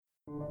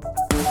Hello,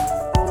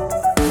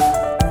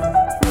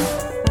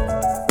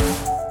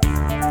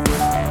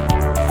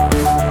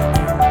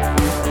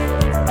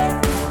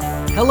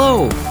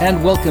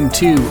 and welcome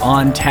to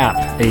On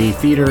Tap, a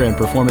theater and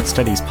performance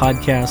studies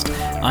podcast.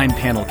 I'm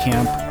Panel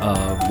Camp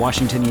of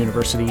Washington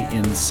University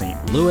in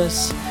St.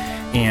 Louis,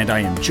 and I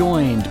am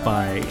joined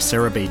by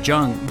Sarah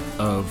Bei-Jung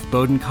of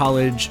Bowdoin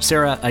College.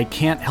 Sarah, I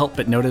can't help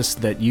but notice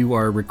that you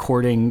are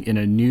recording in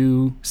a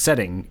new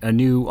setting, a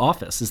new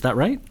office. Is that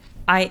right?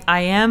 I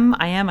am.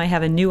 I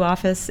have a new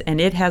office,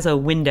 and it has a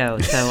window,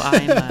 so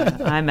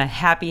I'm a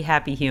happy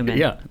human.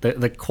 Yeah,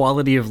 the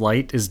quality of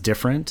light is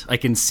different. I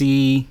can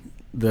see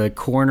the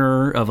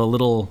corner of a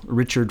little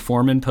Richard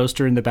Foreman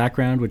poster in the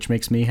background, which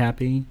makes me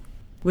happy.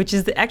 Which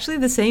is actually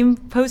the same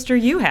poster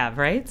you have,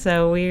 right?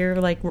 So we're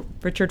like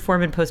Richard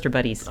Foreman poster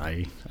buddies.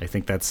 I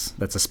think that's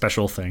a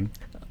special thing.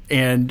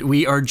 And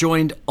we are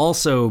joined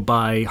also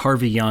by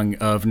Harvey Young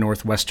of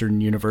Northwestern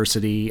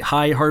University.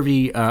 Hi,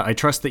 Harvey. I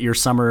trust that your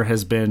summer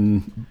has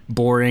been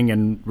boring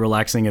and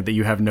relaxing and that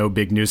you have no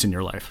big news in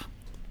your life.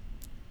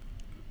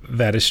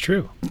 That is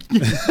true.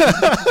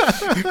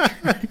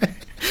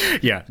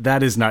 Yeah,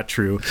 that is not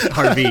true.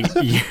 Harvey.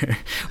 Yeah.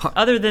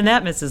 Other than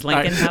that, Mrs.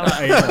 Lincoln,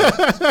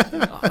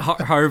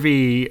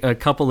 Harvey, a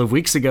couple of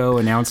weeks ago,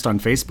 announced on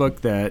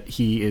Facebook that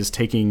he is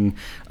taking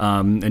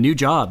a new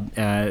job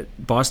at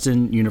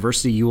Boston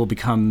University. You will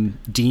become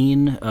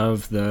Dean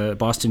of the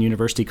Boston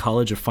University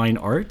College of Fine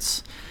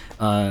Arts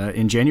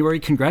in January.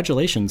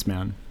 Congratulations,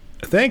 man.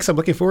 Thanks. I'm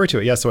looking forward to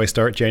it. Yeah, so I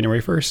start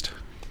January 1st.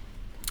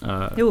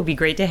 It will be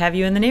great to have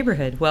you in the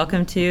neighborhood.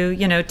 Welcome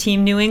to,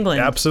 Team New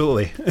England.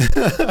 Absolutely.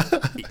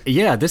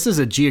 Yeah, this is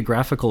a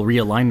geographical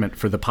realignment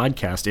for the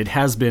podcast. It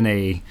has been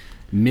a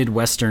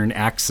Midwestern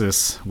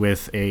axis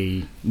with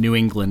a New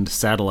England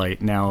satellite.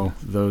 Now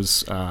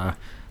those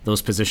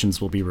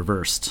positions will be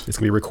reversed. It's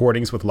going to be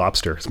recordings with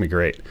lobster. It's going to be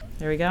great.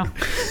 There we go.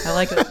 I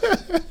like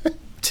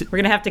it. We're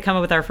going to have to come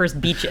up with our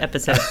first beach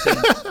episode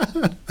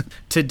soon.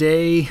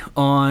 Today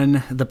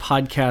on the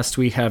podcast,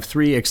 we have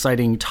three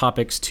exciting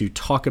topics to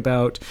talk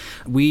about.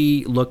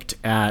 We looked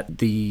at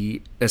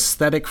the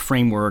aesthetic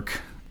framework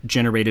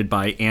generated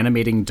by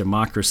Animating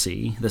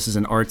Democracy. This is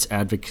an arts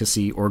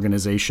advocacy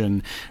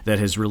organization that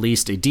has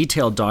released a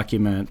detailed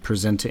document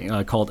presenting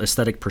called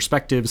Aesthetic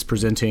Perspectives,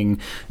 presenting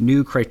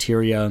new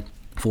criteria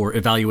for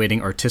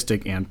evaluating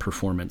artistic and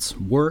performance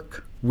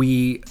work.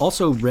 We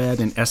also read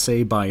an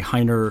essay by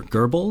Heiner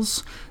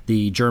Goebbels,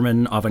 the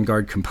German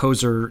avant-garde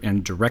composer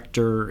and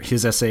director.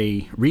 His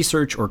essay,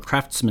 Research or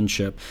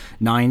Craftsmanship,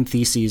 9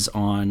 Theses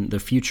on the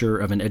Future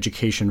of an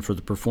Education for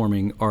the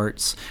Performing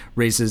Arts,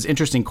 raises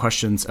interesting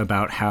questions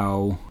about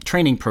how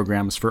training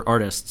programs for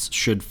artists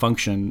should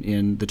function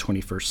in the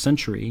 21st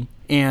century.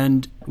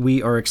 And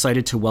we are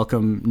excited to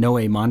welcome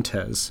Noé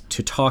Montes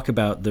to talk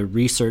about the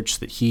research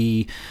that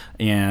he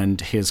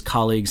and his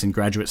colleagues and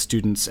graduate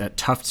students at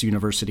Tufts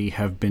University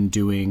have been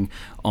doing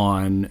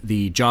on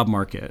the job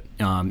market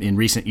in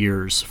recent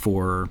years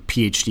for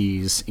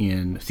PhDs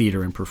in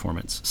theater and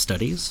performance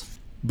studies.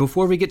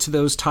 Before we get to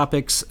those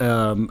topics,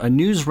 a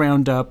news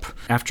roundup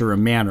after a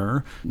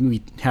manner.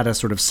 We had a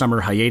sort of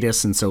summer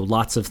hiatus, and so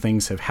lots of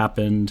things have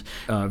happened.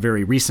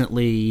 Very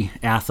recently,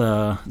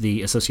 ATHA,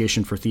 the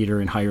Association for Theater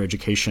and Higher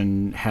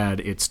Education, had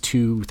its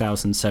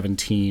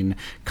 2017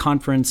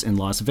 conference in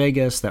Las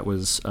Vegas. That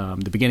was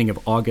the beginning of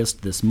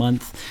August this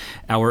month.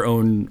 Our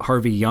own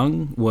Harvey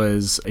Young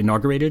was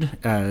inaugurated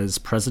as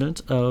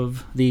president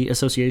of the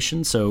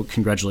association, so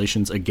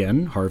congratulations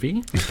again,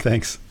 Harvey.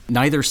 Thanks.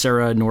 Neither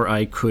Sarah nor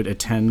I could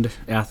attend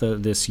ATHA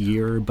this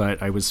year,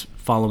 but I was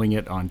following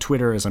it on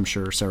Twitter, as I'm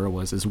sure Sarah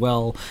was as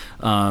well.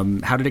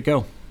 How did it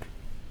go?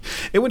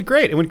 It went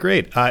great.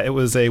 It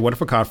was a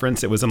wonderful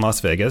conference. It was in Las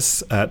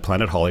Vegas at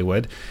Planet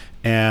Hollywood,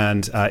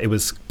 and it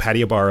was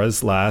Patty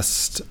Ibarra's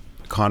last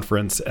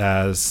conference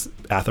as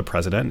ATHA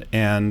president,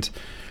 and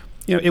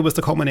it was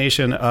the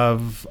culmination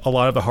of a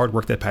lot of the hard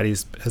work that Patty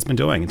has been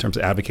doing in terms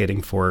of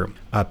advocating for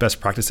best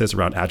practices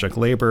around adjunct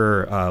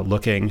labor,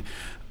 looking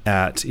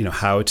at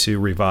how to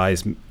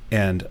revise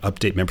and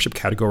update membership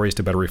categories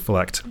to better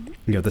reflect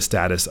the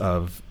status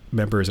of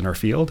members in our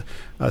field.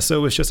 So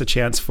it was just a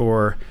chance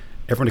for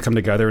everyone to come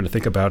together and to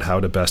think about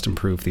how to best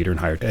improve theater and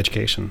higher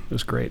education. It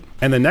was great.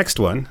 And the next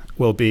one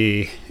will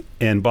be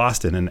in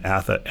Boston, and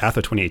ATHA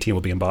 2018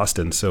 will be in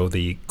Boston. So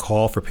the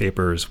call for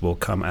papers will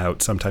come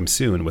out sometime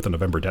soon with a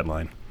November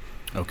deadline.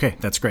 Okay,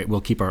 that's great. We'll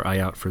keep our eye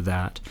out for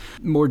that.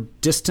 More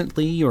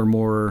distantly, or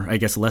more, I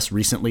guess, less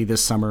recently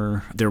this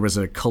summer, there was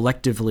a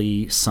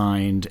collectively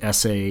signed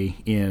essay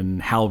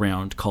in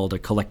HowlRound called A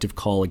Collective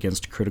Call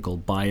Against Critical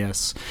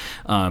Bias.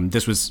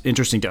 This was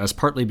interesting to us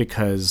partly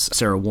because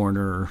Sarah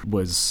Warner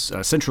was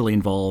centrally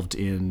involved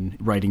in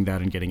writing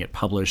that and getting it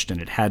published,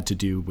 and it had to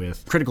do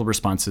with critical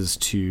responses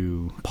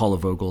to Paula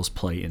Vogel's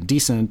play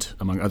Indecent,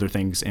 among other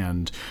things,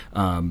 and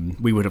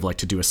we would have liked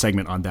to do a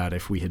segment on that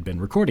if we had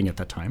been recording at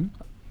that time.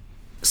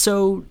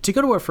 So to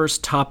go to our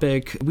first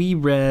topic, we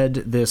read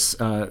this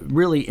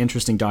really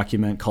interesting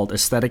document called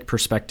Aesthetic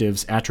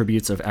Perspectives,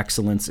 Attributes of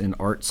Excellence in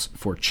Arts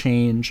for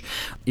Change.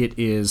 It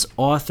is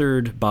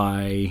authored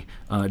by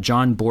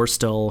John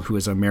Borstel, who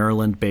is a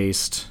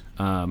Maryland-based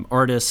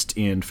artist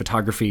in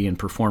photography and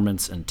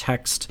performance and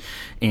text,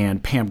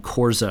 and Pam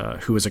Korza,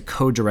 who is a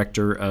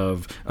co-director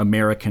of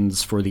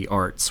Americans for the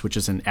Arts, which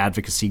is an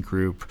advocacy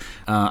group.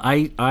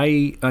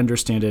 I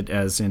understand it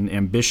as an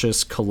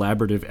ambitious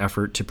collaborative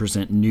effort to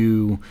present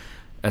new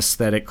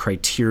aesthetic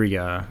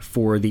criteria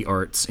for the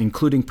arts,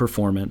 including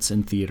performance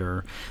and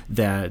theater,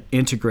 that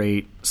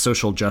integrate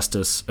social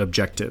justice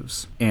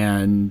objectives.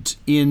 And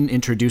in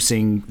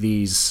introducing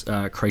these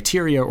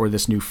criteria or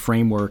this new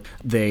framework,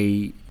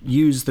 they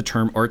use the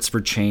term arts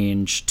for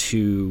change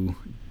to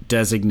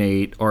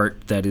designate art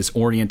that is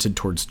oriented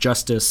towards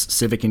justice,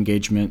 civic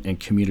engagement, and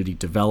community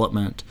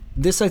development.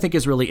 This, I think,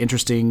 is really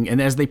interesting. And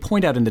as they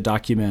point out in the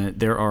document,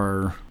 there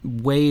are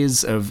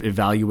ways of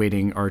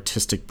evaluating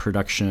artistic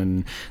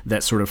production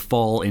that sort of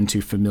fall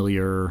into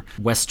familiar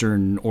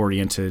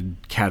Western-oriented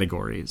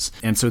categories.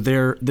 And so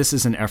this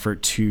is an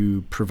effort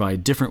to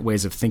provide different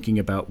ways of thinking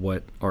about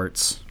what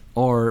arts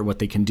are, what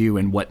they can do,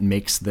 and what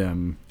makes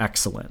them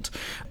excellent.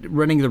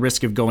 Running the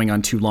risk of going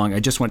on too long, I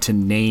just want to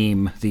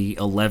name the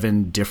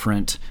 11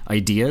 different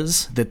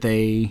ideas that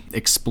they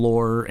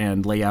explore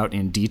and lay out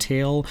in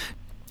detail.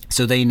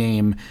 So they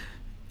name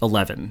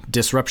 11: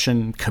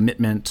 disruption,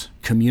 commitment,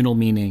 communal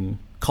meaning,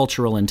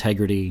 cultural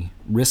integrity,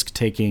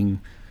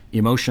 risk-taking,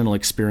 emotional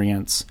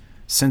experience,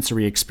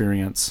 sensory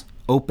experience,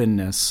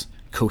 openness,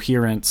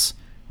 coherence,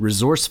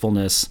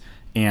 resourcefulness,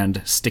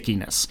 and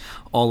stickiness.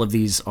 All of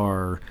these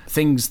are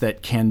things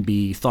that can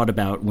be thought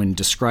about when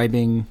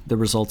describing the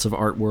results of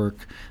artwork,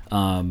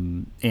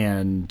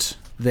 and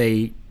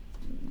they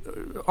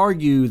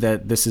argue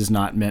that this is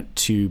not meant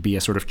to be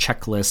a sort of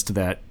checklist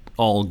that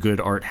all good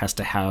art has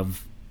to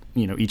have,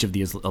 each of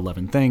these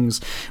 11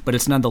 things, but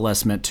it's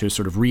nonetheless meant to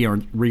sort of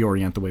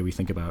reorient the way we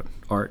think about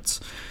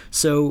arts.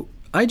 So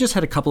I just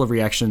had a couple of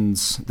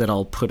reactions that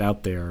I'll put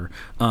out there.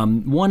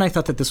 One, I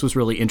thought that this was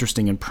really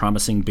interesting and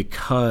promising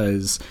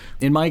because,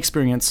 in my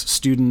experience,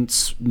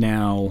 students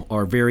now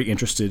are very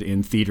interested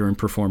in theater and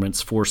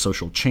performance for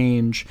social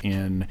change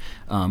in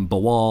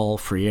Boal,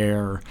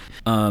 Freire.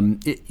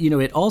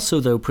 It also,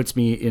 though, puts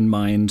me in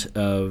mind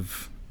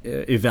of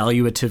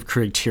evaluative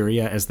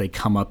criteria as they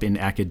come up in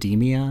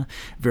academia.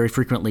 Very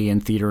frequently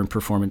in theater and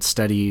performance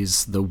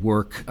studies, the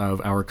work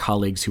of our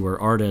colleagues who are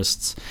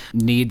artists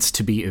needs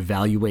to be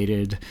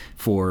evaluated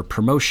for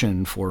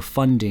promotion, for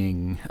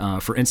funding,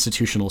 for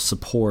institutional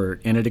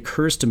support. And it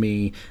occurs to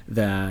me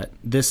that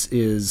this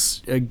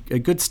is a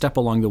good step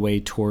along the way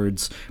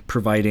towards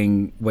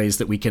providing ways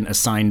that we can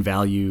assign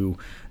value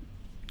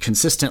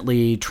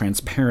consistently,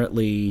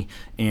 transparently,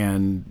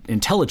 and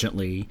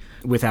intelligently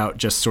without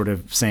just sort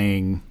of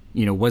saying,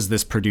 was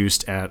this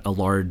produced at a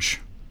large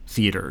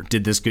theater?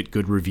 Did this get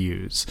good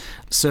reviews?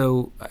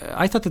 So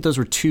I thought that those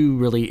were two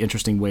really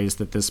interesting ways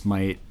that this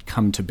might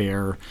come to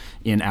bear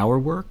in our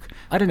work.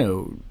 I don't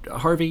know,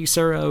 Harvey,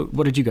 Sarah,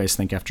 what did you guys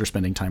think after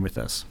spending time with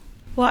this?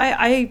 Well,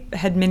 I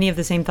had many of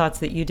the same thoughts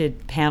that you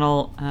did,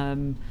 panel.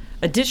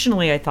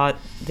 Additionally, I thought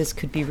this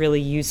could be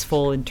really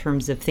useful in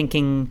terms of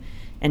thinking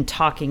and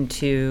talking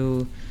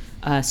to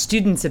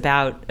students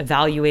about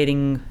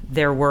evaluating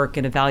their work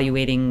and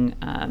evaluating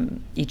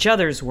each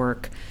other's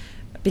work,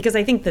 because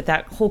I think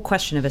that whole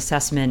question of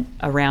assessment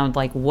around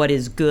like what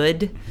is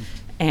good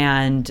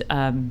and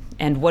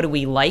what do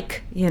we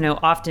like,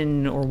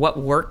 often, or what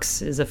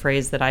works is a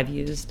phrase that I've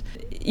used.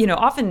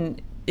 Often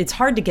it's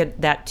hard to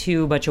get that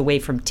too much away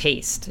from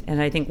taste,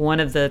 and I think one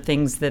of the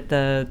things that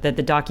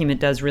the document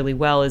does really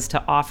well is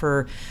to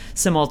offer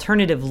some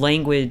alternative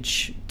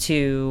language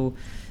to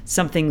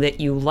something that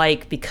you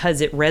like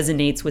because it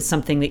resonates with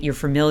something that you're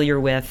familiar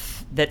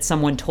with, that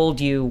someone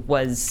told you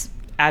was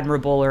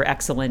admirable or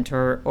excellent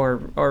or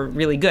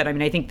really good. I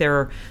mean, I think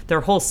their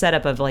whole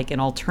setup of like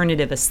an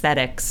alternative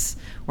aesthetics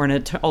or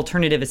an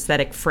alternative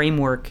aesthetic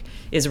framework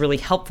is a really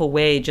helpful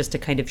way just to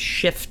kind of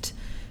shift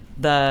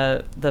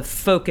the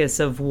focus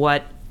of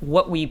what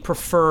we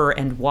prefer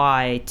and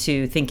why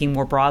to thinking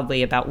more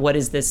broadly about what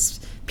is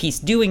this piece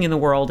doing in the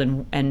world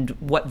and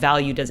what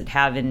value does it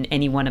have in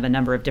any one of a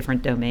number of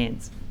different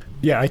domains.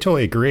 Yeah, I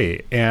totally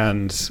agree.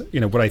 And,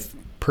 what I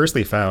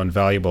personally found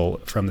valuable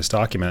from this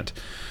document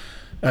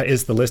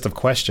is the list of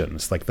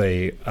questions, like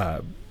the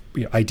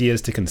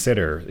ideas to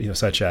consider,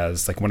 such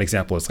as, like, one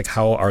example is, like,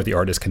 how are the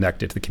artists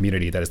connected to the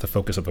community that is the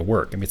focus of the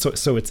work? I mean,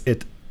 so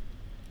it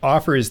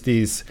offers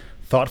these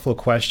thoughtful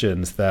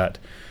questions that,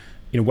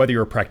 whether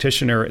you're a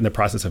practitioner in the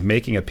process of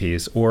making a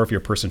piece or if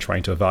you're a person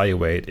trying to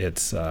evaluate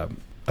its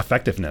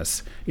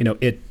effectiveness,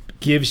 it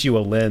gives you a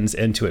lens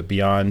into it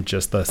beyond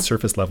just the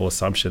surface level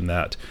assumption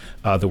that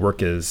the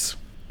work is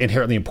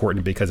inherently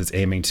important because it's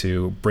aiming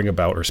to bring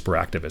about or spur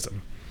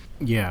activism.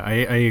 Yeah, I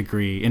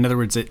agree. In other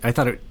words, I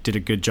thought it did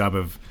a good job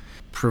of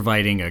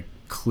providing a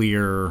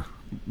clear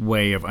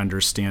way of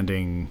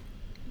understanding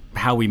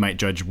how we might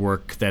judge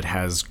work that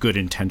has good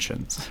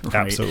intentions. Right?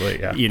 Absolutely,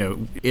 yeah.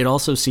 It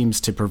also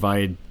seems to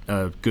provide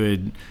a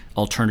good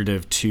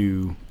alternative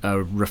to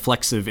a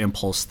reflexive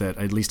impulse that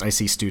at least I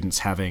see students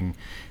having,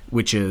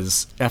 which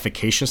is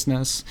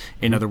efficaciousness.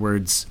 In other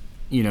words,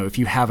 if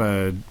you have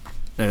a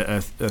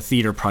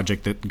theater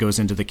project that goes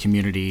into the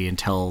community and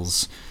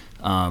tells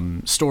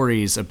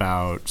stories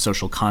about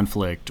social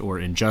conflict or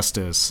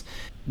injustice,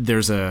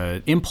 there's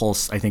a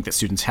impulse I think that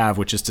students have,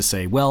 which is to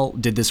say, well,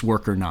 did this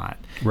work or not?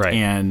 Right.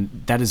 And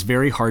that is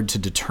very hard to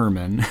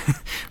determine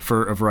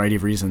for a variety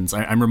of reasons.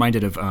 I'm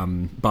reminded of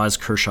Boz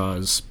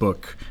Kershaw's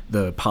book,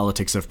 The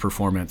Politics of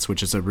Performance,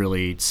 which is a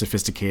really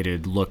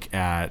sophisticated look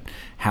at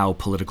how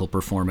political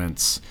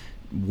performance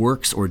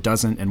works or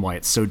doesn't and why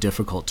it's so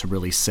difficult to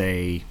really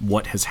say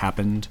what has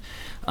happened.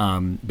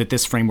 But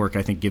this framework,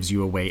 I think, gives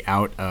you a way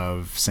out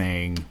of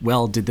saying,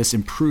 well, did this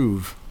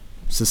improve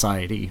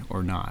society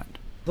or not?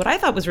 What I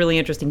thought was really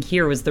interesting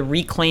here was the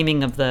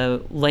reclaiming of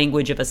the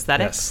language of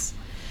aesthetics,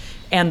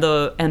 and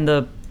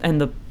the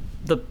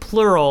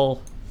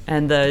plural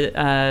and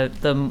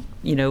the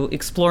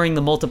exploring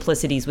the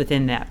multiplicities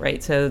within that,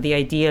 right? So the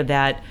idea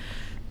that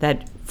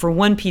for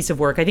one piece of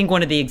work, I think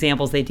one of the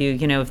examples they do,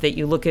 if that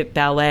you look at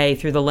ballet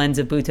through the lens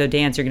of Butoh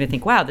dance, you're going to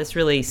think, wow, this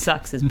really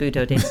sucks as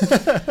Butoh dance.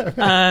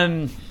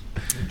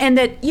 And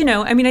that,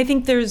 I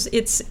think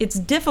it's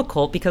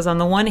difficult because on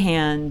the one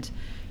hand,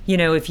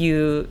 if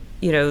you,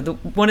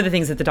 one of the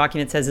things that the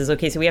document says is,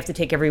 okay, so we have to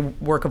take every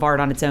work of art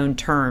on its own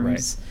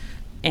terms. Right.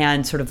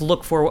 And sort of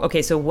look for,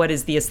 okay, so what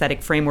is the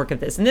aesthetic framework of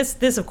this? And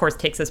this of course,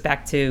 takes us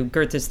back to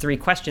Goethe's 3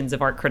 questions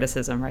of art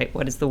criticism, right?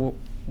 What is the,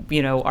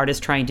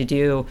 artist trying to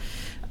do?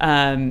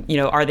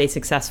 Are they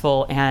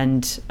successful?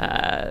 And,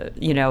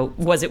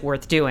 was it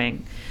worth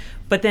doing?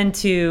 But then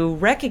to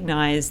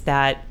recognize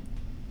that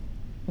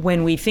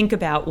when we think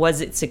about, was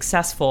it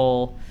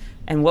successful?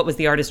 And what was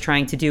the artist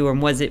trying to do,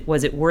 and was it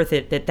worth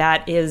it?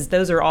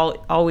 Those are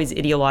always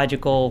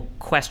ideological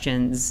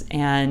questions,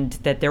 and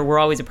that we're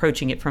always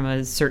approaching it from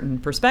a certain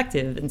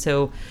perspective. And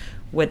so,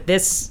 what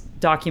this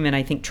document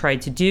I think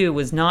tried to do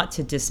was not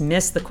to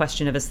dismiss the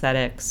question of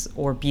aesthetics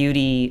or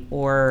beauty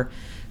or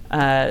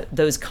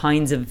those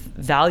kinds of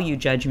value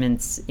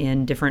judgments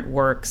in different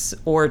works,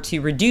 or to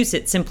reduce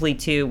it simply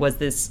to, was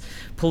this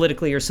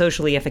politically or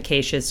socially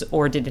efficacious,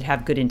 or did it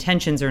have good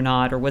intentions or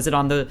not, or was it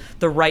on the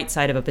right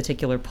side of a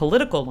particular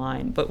political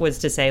line, but was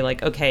to say,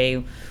 like, okay,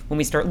 when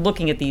we start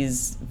looking at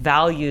these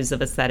values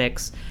of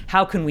aesthetics,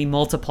 how can we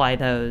multiply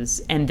those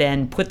and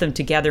then put them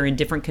together in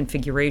different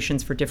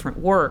configurations for different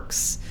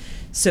works,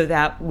 so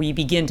that we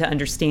begin to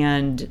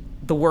understand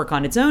the work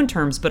on its own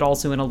terms, but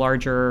also in a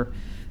larger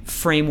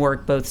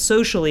framework, both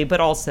socially, but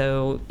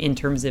also in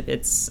terms of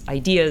its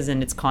ideas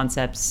and its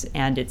concepts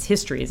and its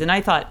histories. And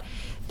I thought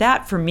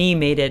that, for me,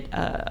 made it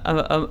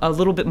a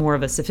little bit more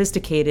of a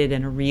sophisticated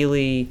and a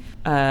really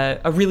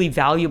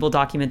valuable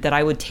document that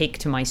I would take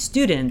to my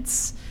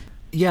students.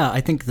 Yeah, I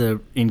think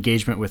the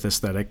engagement with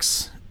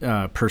aesthetics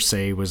per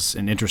se was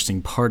an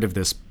interesting part of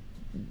this.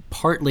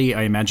 Partly,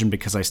 I imagine,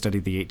 because I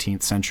studied the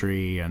 18th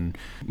century and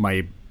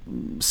my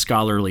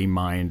scholarly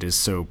mind is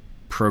so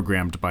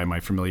programmed by my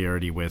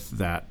familiarity with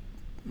that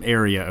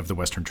area of the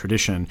Western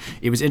tradition.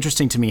 It was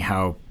interesting to me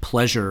how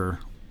pleasure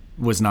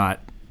was not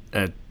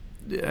a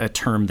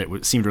term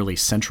that seemed really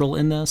central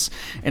in this.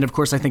 And of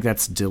course, I think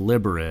that's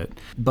deliberate.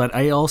 But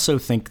I also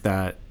think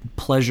that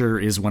pleasure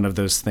is one of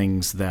those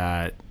things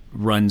that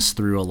runs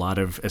through a lot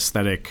of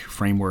aesthetic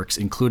frameworks,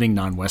 including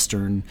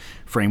non-Western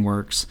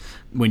frameworks.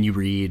 When you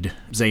read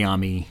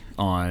Zayami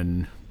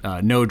on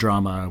no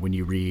drama, when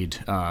you read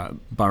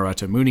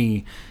Bharata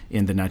Muni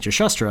in the Natya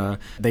Shastra,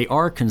 they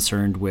are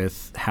concerned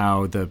with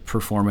how the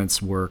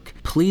performance work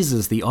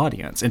pleases the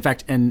audience. In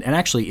fact, and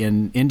actually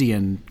in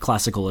Indian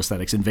classical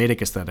aesthetics, in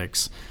Vedic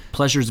aesthetics,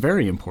 pleasure is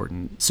very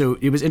important. So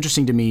it was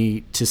interesting to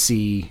me to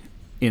see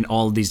in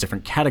all of these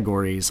different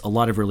categories a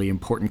lot of really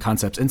important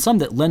concepts, and some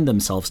that lend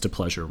themselves to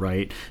pleasure,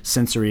 right?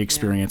 Sensory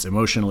experience,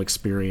 emotional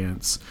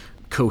experience,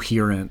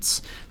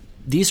 coherence.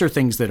 These are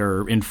things that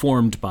are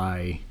informed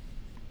by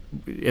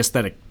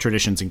aesthetic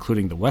traditions,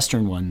 including the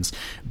Western ones,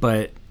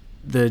 but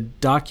the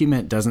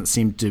document doesn't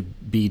seem to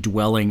be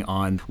dwelling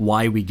on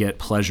why we get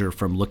pleasure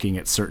from looking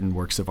at certain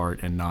works of art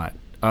and not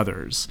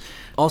others.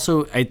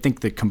 Also, I think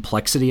the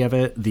complexity of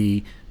it,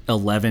 the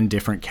 11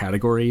 different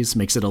categories,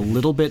 makes it a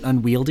little bit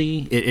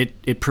unwieldy.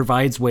 It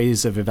provides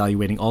ways of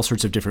evaluating all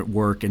sorts of different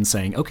work and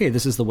saying, okay,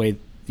 this is the way,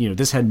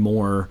 this had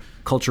more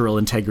cultural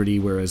integrity,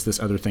 whereas this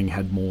other thing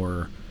had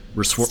more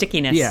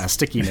stickiness. Yeah,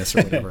 stickiness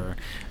or whatever.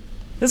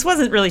 This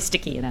wasn't really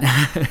sticky enough.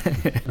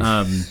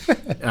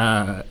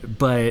 But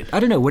I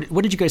don't know.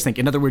 What did you guys think?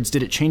 In other words,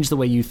 did it change the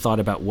way you thought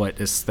about what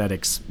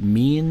aesthetics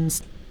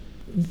means?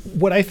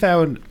 What I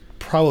found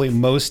probably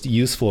most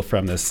useful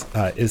from this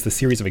is the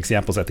series of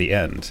examples at the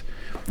end.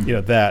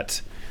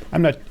 That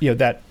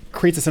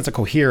creates a sense of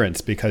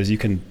coherence, because you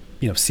can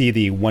see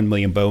the 1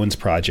 Million Bones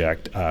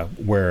project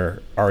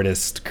where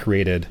artists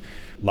created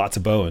lots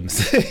of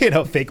bones,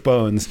 fake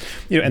bones,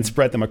 and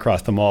spread them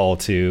across the mall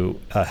to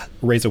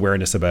raise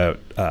awareness about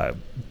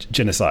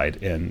genocide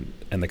in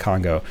the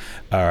Congo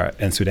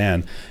and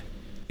Sudan.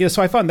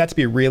 So I found that to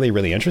be really,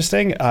 really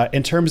interesting.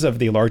 In terms of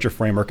the larger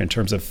framework, in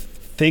terms of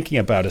thinking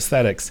about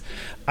aesthetics,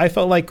 I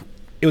felt like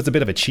it was a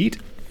bit of a cheat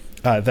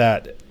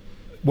that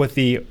what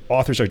the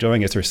authors are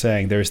doing is they're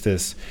saying there's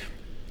this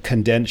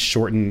condensed,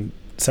 shortened,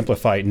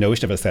 simplified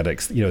notion of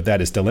aesthetics,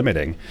 that is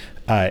delimiting,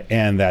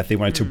 and that they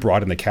wanted to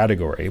broaden the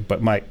category.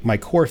 But my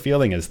core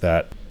feeling is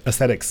that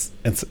aesthetics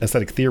and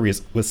aesthetic theory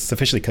was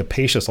sufficiently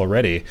capacious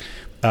already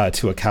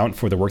to account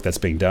for the work that's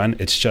being done.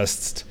 It's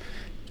just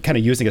kind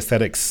of using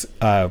aesthetics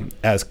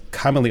as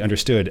commonly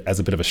understood as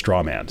a bit of a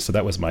straw man. So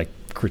that was my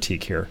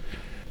critique here.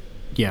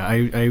 Yeah,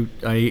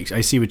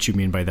 I see what you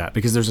mean by that,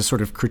 because there's a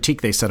sort of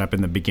critique they set up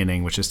in the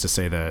beginning, which is to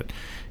say that,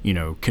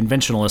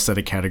 conventional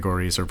aesthetic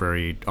categories are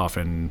very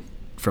often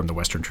from the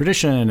Western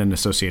tradition and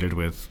associated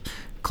with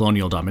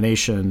colonial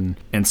domination.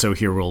 And so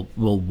here we'll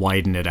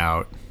widen it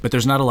out. But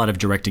there's not a lot of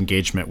direct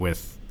engagement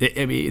with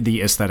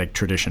the aesthetic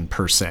tradition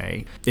per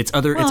se. It's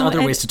other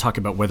ways to talk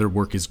about whether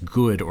work is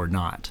good or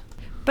not.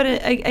 But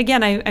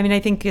again, I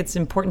think it's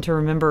important to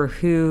remember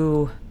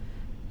who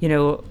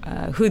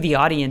the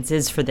audience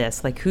is for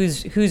this, like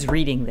who's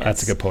reading this.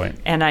 That's a good point.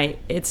 And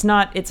it's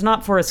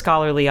not for a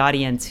scholarly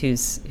audience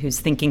who's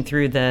thinking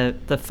through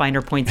the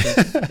finer points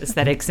of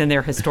aesthetics in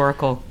their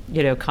historical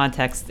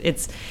context.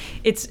 It's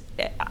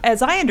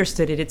as I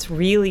understood it, it's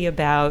really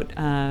about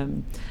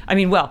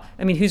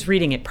who's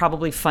reading it?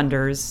 Probably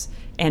funders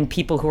and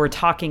people who are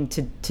talking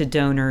to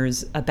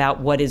donors about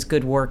what is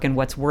good work and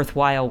what's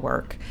worthwhile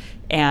work.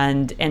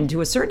 And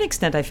to a certain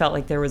extent, I felt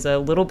like there was a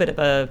little bit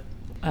of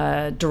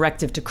a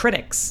directive to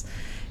critics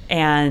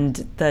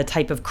and the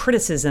type of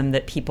criticism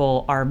that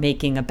people are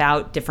making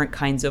about different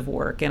kinds of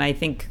work. And I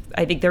think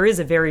there is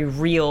a very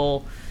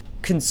real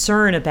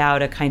concern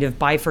about a kind of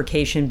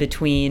bifurcation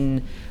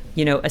between,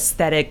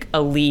 aesthetic,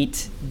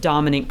 elite,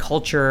 dominant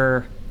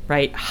culture,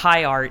 right,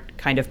 high art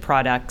kind of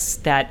products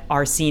that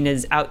are seen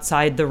as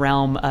outside the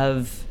realm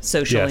of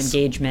social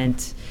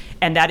engagement.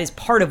 And that is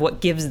part of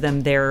what gives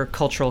them their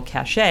cultural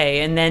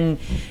cachet. And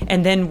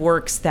then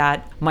works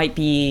that might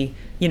be,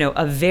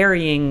 a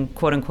varying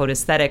quote unquote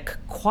aesthetic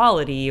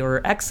quality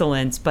or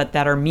excellence, but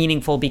that are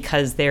meaningful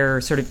because they're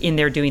sort of in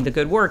there doing the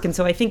good work. And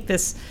so I think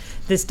this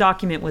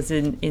document was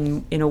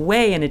in a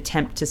way an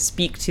attempt to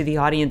speak to the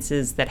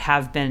audiences that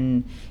have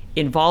been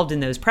involved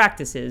in those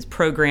practices: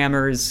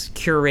 programmers,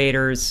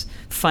 curators,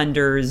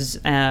 funders,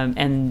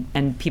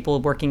 and people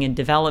working in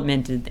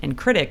development and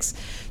critics,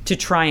 to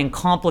try and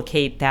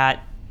complicate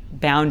that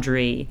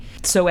boundary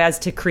so as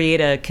to create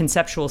a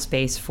conceptual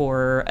space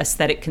for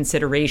aesthetic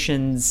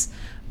considerations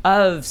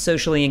of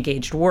socially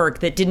engaged work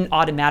that didn't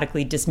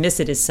automatically dismiss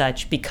it as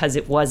such because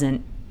it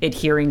wasn't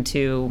adhering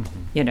to,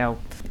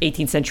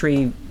 18th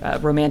century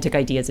romantic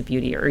ideas of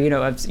beauty or,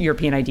 of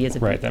European ideas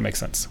of beauty. Right, that makes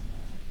sense.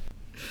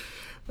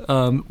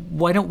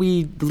 Why don't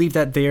we leave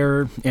that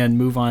there and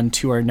move on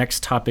to our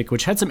next topic,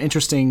 which had some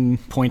interesting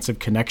points of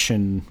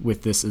connection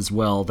with this as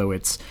well, though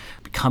it's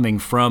coming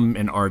from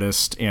an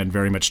artist and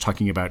very much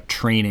talking about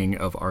training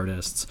of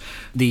artists.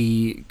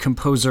 The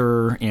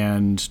composer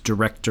and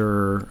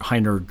director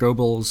Heiner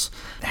Goebbels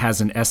has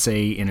an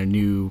essay in a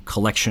new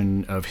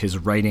collection of his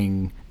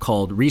writing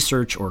called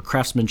Research or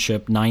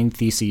Craftsmanship: 9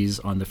 Theses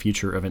on the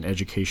Future of an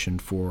Education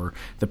for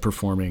the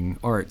Performing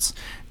Arts.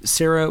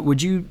 Sarah,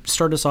 would you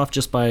start us off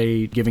just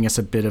by giving us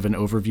a bit of an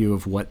overview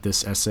of what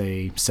this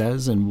essay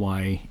says and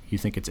why you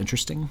think it's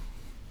interesting?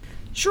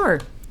 Sure.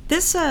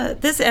 This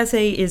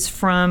essay is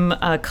from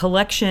a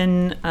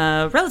collection,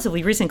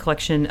 relatively recent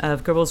collection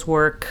of Goebbels'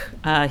 work,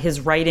 his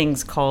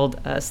writings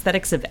called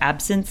Aesthetics of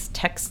Absence: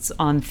 Texts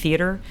on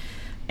Theater.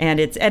 And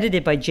it's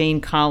edited by Jane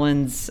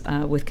Collins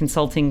with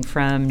consulting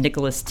from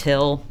Nicholas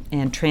Till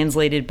and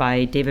translated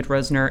by David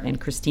Rosner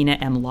and Christina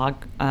M.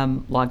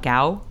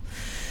 Lagau.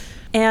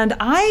 And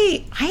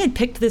I had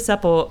picked this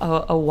up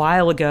a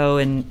while ago,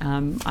 and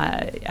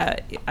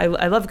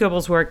I love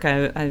Goebbels' work.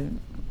 I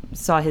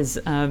saw his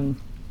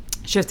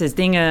Schrift des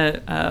Dinge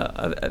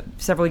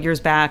several years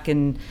back,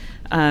 and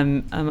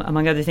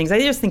among other things, I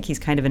just think he's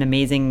kind of an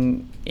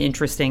amazing,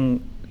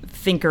 interesting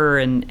thinker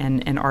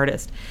and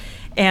artist.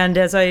 And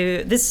as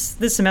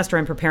this semester,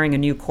 I'm preparing a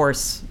new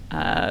course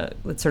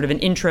with sort of an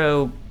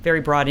intro,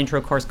 very broad intro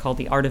course called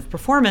The Art of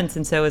Performance.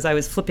 And so as I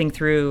was flipping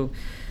through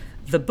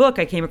the book,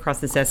 I came across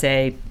this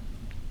essay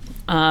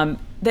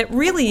that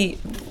really,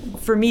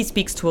 for me,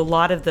 speaks to a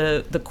lot of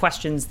the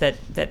questions that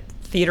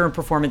theater and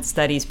performance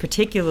studies,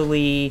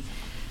 particularly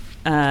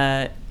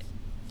at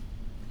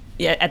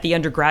the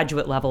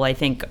undergraduate level, I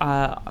think,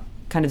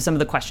 kind of some of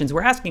the questions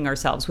we're asking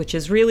ourselves, which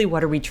is really,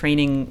 what are we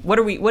training?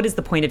 What is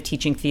the point of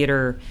teaching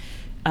theater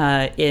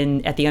at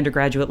the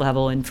undergraduate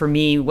level? And for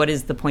me, what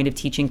is the point of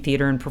teaching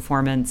theater and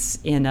performance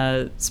in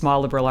a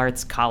small liberal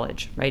arts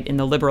college, right, in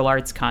the liberal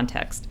arts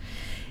context?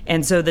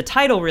 And so the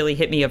title really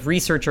hit me, of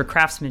Research or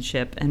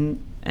Craftsmanship.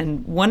 And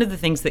one of the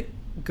things that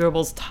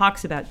Goebbels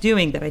talks about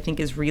doing that I think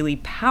is really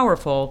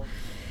powerful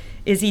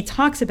is he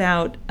talks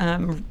about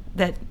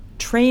that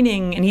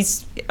training, and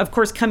he's, of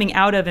course, coming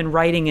out of and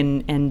writing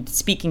and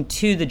speaking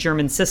to the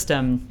German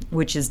system,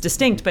 which is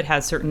distinct but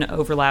has certain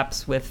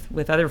overlaps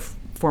with other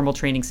formal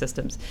training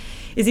systems,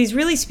 is he's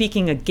really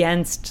speaking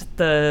against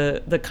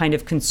the kind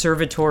of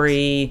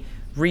conservatory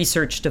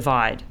research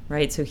divide,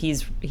 right? So he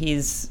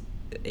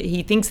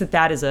thinks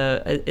that is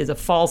a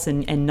false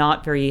and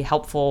not very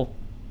helpful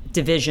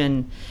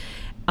division,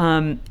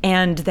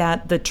 and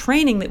that the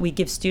training that we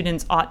give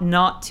students ought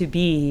not to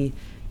be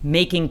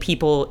making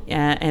people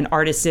and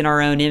artists in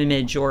our own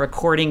image or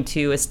according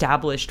to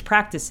established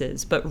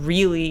practices, but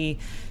really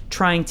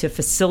trying to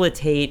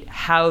facilitate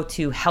how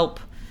to help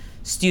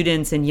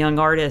students and young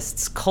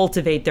artists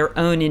cultivate their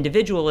own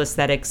individual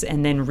aesthetics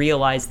and then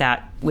realize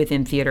that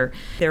within theater.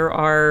 There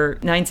are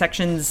 9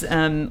 sections,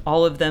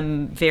 all of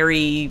them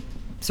very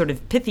sort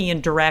of pithy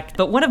and direct,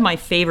 but one of my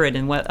favorite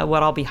and what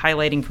I'll be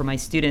highlighting for my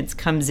students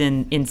comes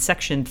in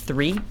section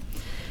 3.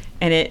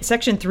 And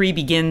section 3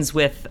 begins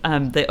with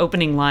the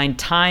opening line,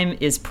 "Time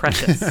is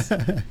precious."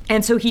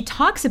 And so he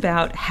talks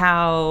about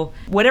how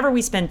whatever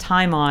we spend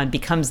time on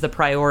becomes the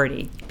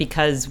priority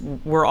because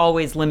we're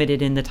always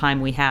limited in the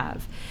time we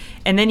have.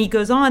 And then he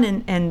goes on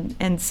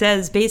and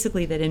says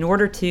basically that in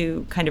order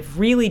to kind of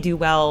really do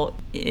well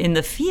in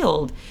the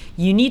field,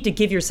 you need to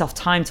give yourself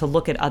time to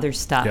look at other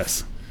stuff.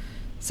 Yes.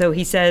 So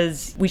he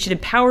says we should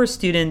empower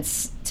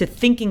students to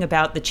thinking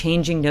about the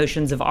changing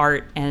notions of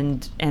art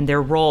and their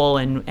role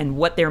and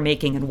what they're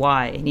making and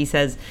why. And he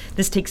says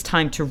this takes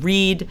time to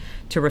read,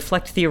 to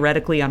reflect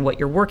theoretically on what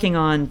you're working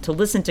on, to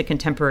listen to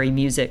contemporary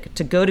music,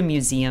 to go to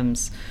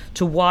museums,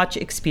 to watch,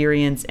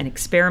 experience, and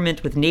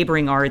experiment with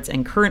neighboring arts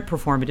and current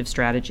performative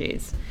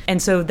strategies.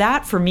 And so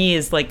that for me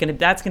is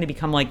that's going to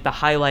become like the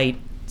highlight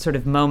sort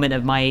of moment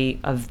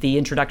of the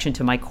introduction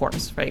to my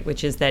course, right?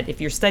 Which is that if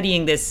you're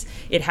studying this,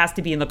 it has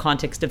to be in the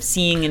context of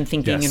seeing and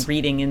thinking and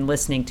reading and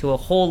listening to a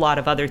whole lot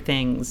of other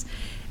things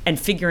and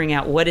figuring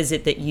out what is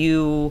it that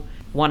you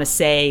want to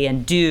say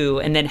and do,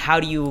 and then how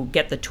do you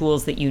get the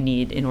tools that you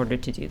need in order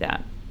to do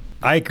that.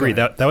 I agree.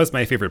 That was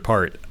my favorite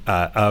part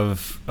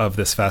of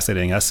this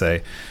fascinating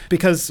essay,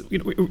 because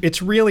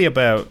it's really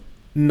about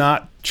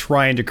not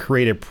trying to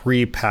create a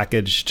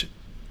pre-packaged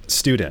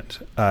student,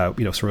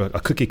 sort of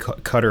a cookie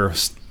cutter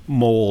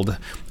mold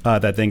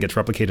that then gets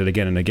replicated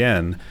again and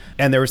again.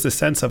 And there was this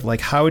sense of like,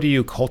 how do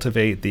you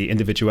cultivate the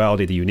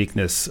individuality, the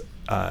uniqueness,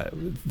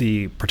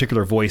 the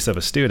particular voice of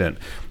a student?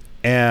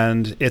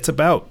 And it's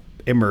about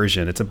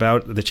immersion. It's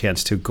about the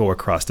chance to go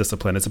across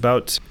discipline. It's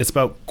about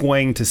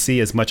going to see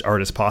as much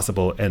art as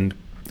possible and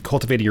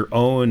cultivating your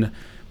own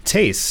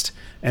taste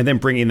and then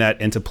bringing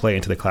that into play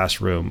into the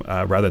classroom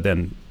rather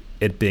than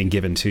it being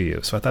given to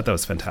you. So I thought that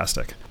was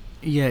fantastic.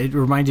 Yeah, it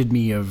reminded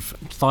me of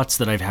thoughts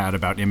that I've had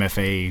about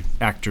MFA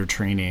actor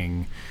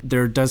training.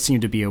 There does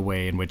seem to be a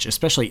way in which,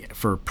 especially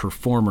for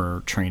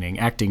performer training,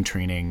 acting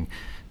training,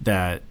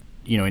 that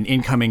an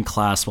incoming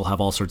class will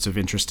have all sorts of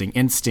interesting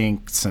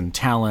instincts and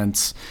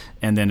talents,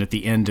 and then at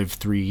the end of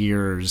 3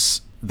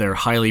 years, they're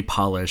highly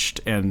polished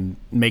and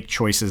make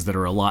choices that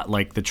are a lot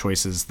like the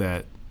choices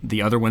that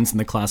the other ones in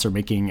the class are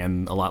making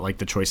and a lot like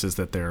the choices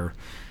that their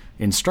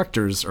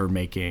instructors are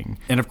making.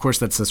 And of course,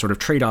 that's a sort of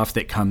trade-off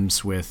that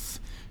comes with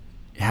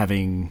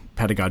having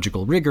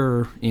pedagogical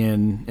rigor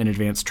in an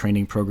advanced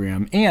training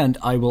program. And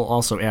I will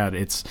also add,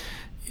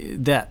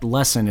 that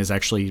lesson is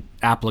actually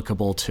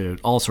applicable to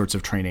all sorts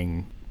of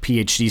training.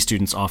 PhD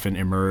students often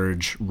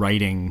emerge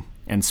writing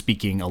and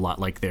speaking a lot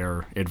like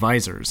their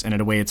advisors. And in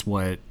a way,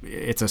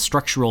 it's a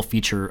structural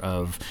feature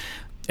of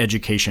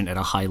education at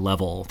a high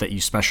level that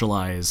you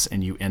specialize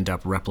and you end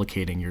up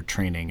replicating your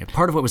training.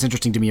 Part of what was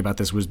interesting to me about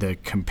this was the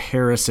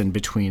comparison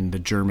between the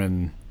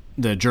German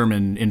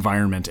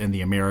environment and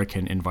the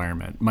American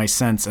environment. My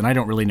sense, and I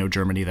don't really know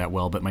Germany that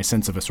well, but my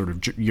sense of a sort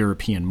of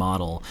European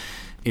model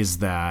is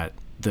that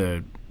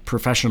the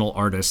professional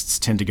artists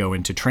tend to go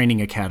into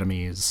training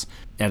academies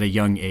at a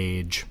young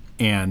age,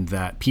 and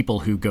that people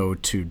who go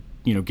to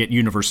get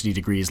university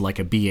degrees like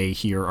a BA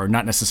here are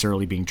not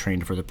necessarily being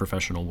trained for the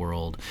professional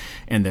world,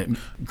 and that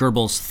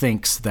Goebbels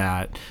thinks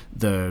that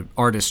the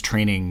artist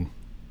training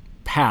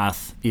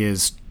path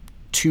is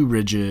too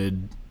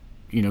rigid,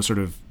 sort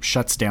of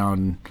shuts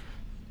down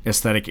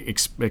aesthetic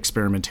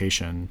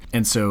experimentation.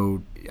 And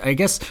so I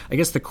guess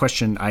the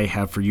question I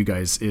have for you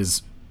guys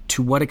is,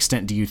 to what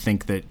extent do you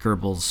think that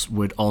Goebbels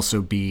would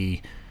also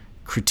be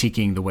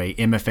critiquing the way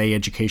MFA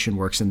education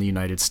works in the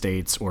United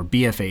States or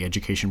BFA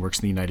education works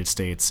in the United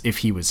States if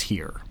he was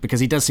here? Because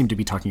he does seem to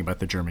be talking about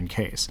the German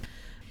case.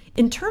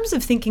 In terms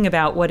of thinking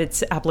about what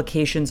its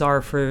applications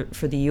are for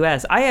the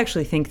U.S., I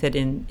actually think that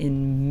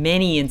in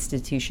many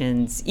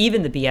institutions,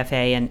 even the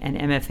BFA and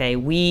MFA,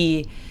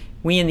 we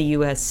in the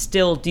U.S.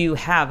 still do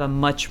have a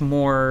much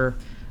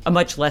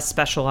less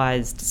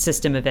specialized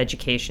system of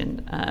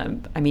education.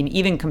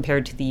 Even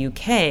compared to the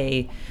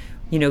U.K.,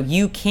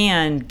 you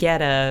can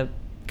get a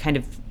kind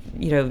of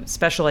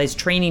specialized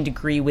training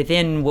degree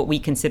within what we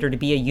consider to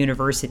be a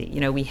university.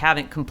 We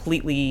haven't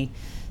completely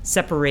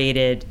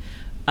separated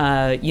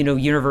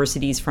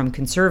universities from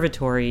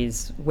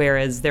conservatories,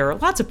 whereas there are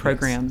lots of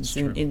programs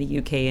in the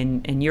UK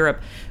and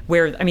Europe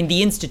where,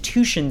 the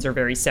institutions are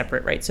very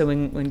separate, right? So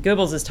when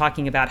Goebbels is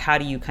talking about how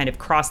do you kind of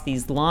cross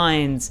these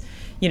lines,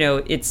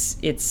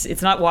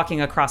 it's not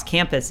walking across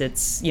campus,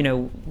 it's,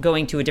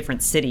 going to a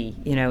different city,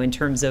 in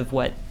terms of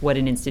what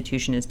an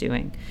institution is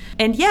doing.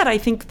 And yet I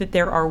think that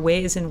there are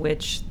ways in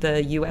which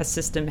the US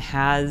system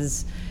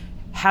has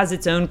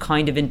its own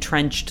kind of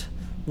entrenched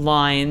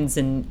lines,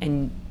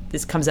 and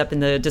this comes up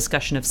in the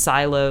discussion of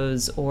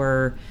silos,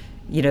 or,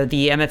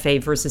 the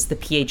MFA versus the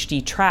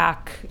PhD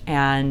track,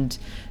 and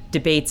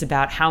debates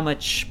about how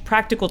much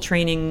practical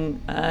training,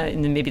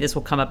 and then maybe this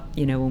will come up,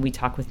 when we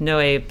talk with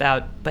Noé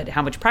but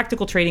how much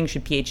practical training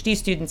should PhD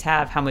students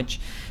have? How much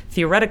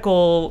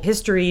theoretical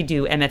history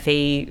do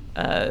MFA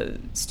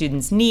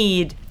students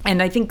need?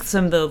 And I think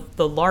some of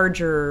the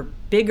larger,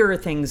 bigger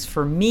things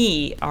for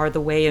me are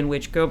the way in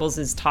which Goebbels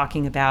is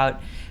talking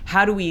about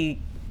how do we,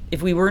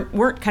 if we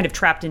weren't kind of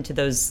trapped into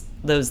those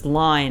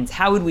lines,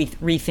 how would we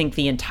rethink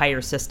the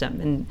entire system?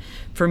 And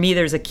for me,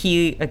 there's a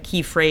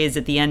key phrase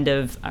at the end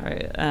of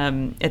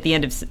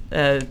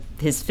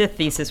his fifth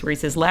thesis, where he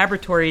says,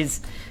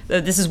 "Laboratories.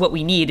 This is what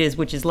we need,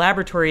 which is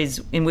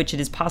laboratories in which it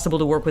is possible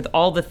to work with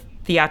all the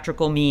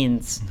theatrical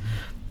means,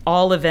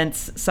 all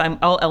elements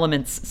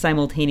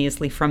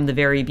simultaneously from the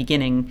very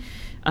beginning."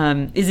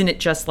 Isn't it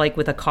just like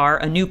with a car?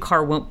 A new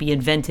car won't be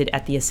invented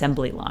at the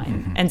assembly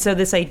line. Mm-hmm. And so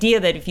this idea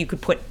that if you could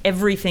put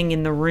everything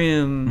in the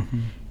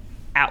room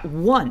at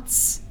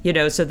once,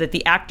 so that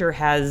the actor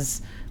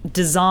has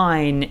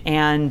design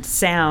and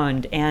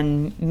sound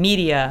and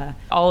media,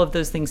 all of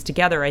those things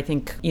together, I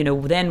think,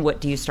 then what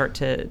do you start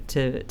to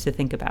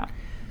think about?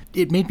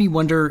 It made me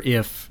wonder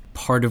if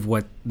part of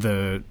what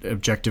the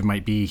objective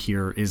might be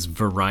here is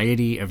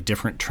variety of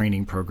different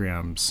training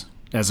programs,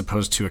 as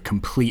opposed to a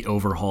complete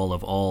overhaul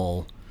of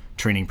all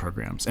training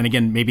programs. And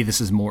again, maybe this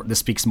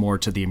speaks more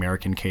to the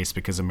American case,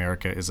 because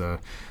America is a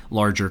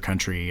larger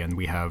country and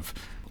we have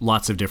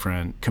lots of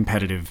different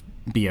competitive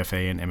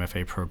BFA and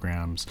MFA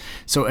programs.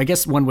 So I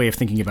guess one way of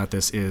thinking about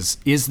this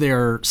is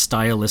there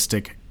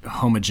stylistic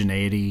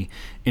homogeneity?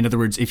 In other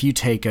words, if you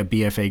take a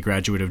BFA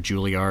graduate of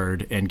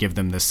Juilliard and give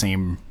them the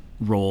same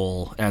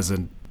role as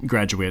a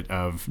graduate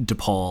of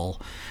DePaul,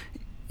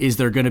 is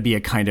there going to be a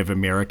kind of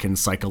American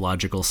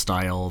psychological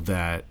style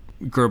that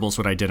Goebbels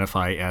would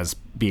identify as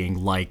being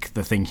like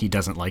the thing he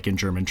doesn't like in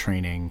German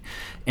training?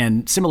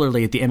 And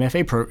similarly, at the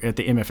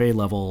MFA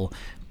level,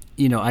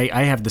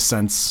 I have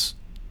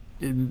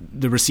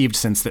the received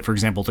sense that, for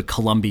example, the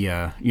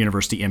Columbia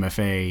University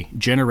MFA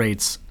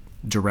generates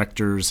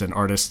directors and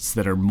artists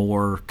that are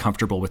more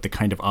comfortable with the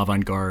kind of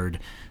avant-garde,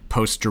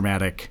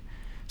 post-dramatic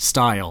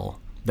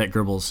style that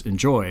Goebbels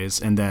enjoys,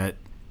 and that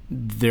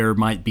there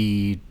might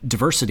be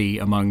diversity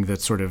among the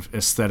sort of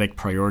aesthetic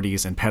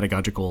priorities and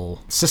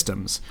pedagogical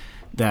systems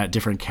that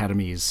different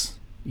academies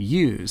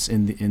use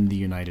in the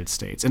United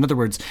States. In other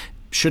words,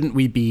 shouldn't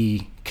we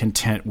be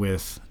content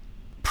with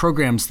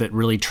programs that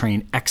really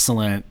train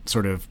excellent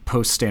sort of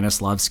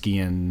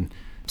post-Stanislavskian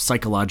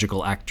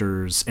psychological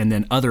actors, and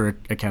then other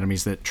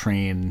academies that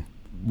train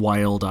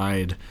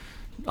wild-eyed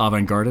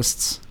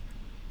avant-gardists?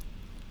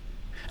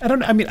 I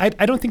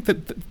don't think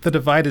that the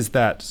divide is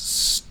that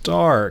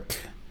stark.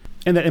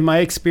 And that in my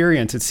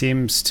experience, it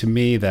seems to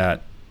me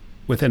that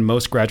within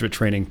most graduate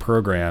training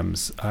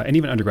programs, and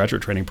even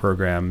undergraduate training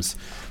programs,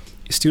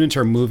 students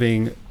are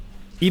moving,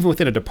 even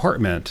within a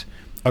department,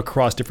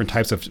 across different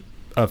types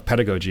of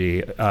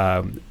pedagogy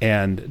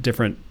and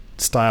different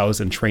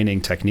styles and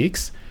training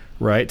techniques,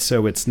 right?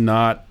 So it's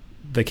not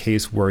the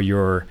case where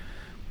you're,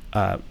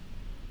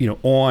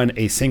 on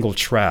a single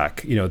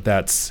track,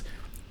 that's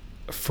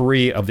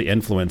free of the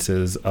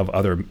influences of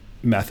other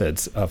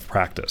methods of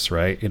practice,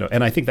 right?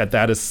 And I think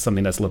that is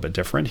something that's a little bit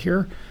different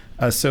here,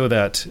 so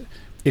that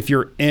if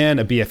you're in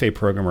a BFA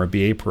program or a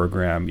BA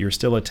program, you're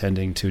still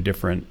attending to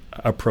different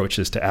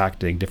approaches to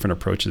acting, different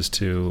approaches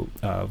to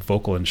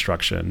vocal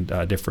instruction,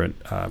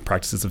 different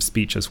practices of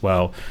speech as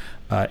well,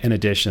 in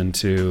addition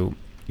to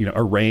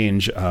a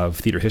range of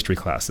theater history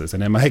classes.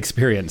 And in my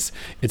experience,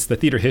 it's the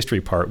theater history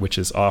part which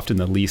is often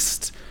the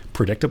least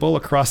predictable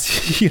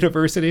across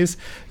universities.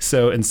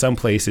 So in some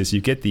places you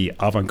get the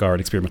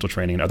avant-garde experimental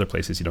training, in other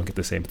places you don't get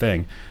the same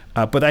thing.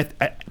 But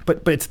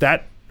it's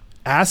that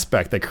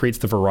aspect that creates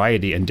the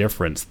variety and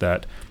difference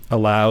that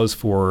allows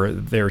for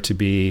there to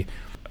be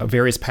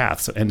various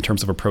paths in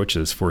terms of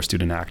approaches for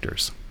student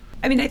actors.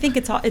 I think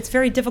it's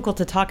very difficult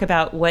to talk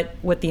about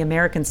what the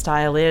American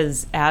style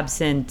is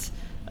absent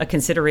a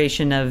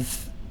consideration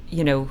of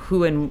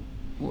who and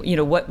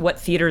what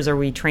theaters are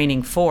we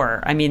training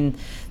for.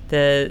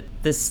 The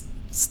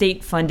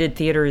state-funded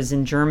theaters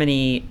in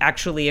Germany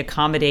actually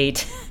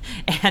accommodate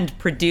and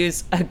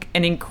produce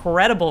an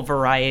incredible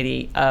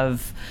variety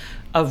of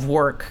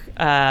work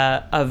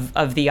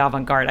of the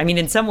avant-garde.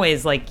 In some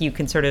ways, like, you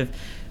can sort of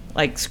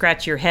like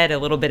scratch your head a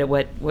little bit at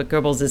what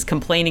Goebbels is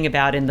complaining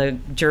about in the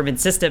German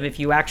system if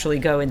you actually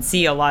go and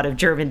see a lot of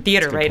German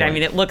theater, right? Point. I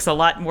mean, it looks a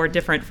lot more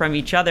different from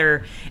each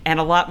other and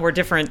a lot more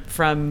different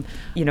from,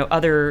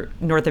 other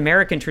North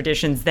American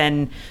traditions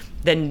than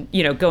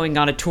going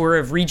on a tour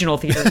of regional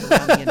theaters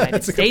around the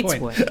United States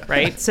would,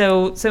 right?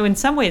 So in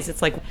some ways,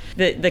 it's like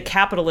the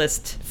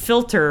capitalist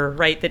filter,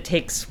 right, that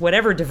takes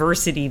whatever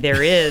diversity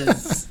there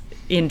is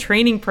in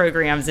training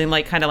programs and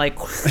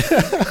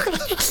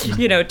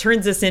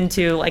turns us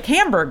into like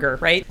hamburger,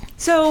 right?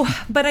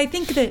 But I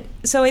think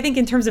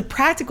in terms of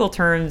practical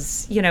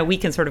terms, we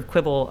can sort of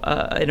quibble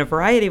in a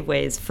variety of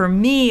ways. For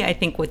me, I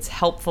think what's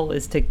helpful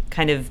is to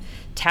kind of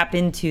tap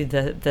into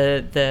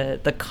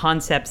the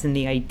concepts and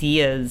the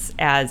ideas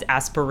as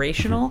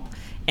aspirational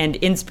and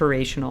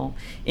inspirational,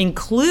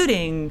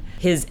 including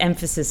his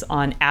emphasis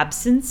on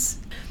absence.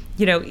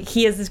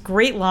 He has this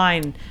great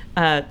line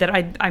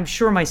that I'm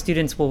sure my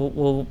students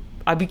will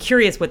I'll be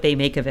curious what they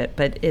make of it,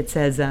 but it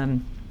says,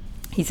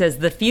 he says,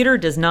 "The theater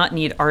does not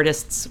need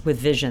artists with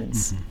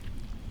visions,"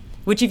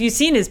 which if you've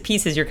seen his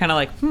pieces, you're kind of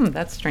like,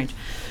 that's strange.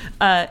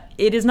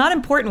 It is not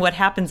important what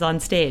happens on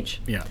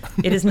stage. Yeah.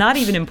 It is not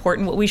even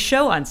important what we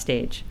show on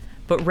stage,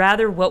 but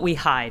rather what we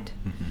hide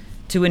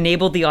to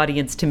enable the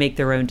audience to make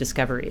their own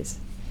discoveries.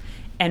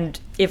 And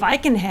if I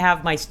can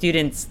have my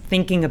students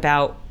thinking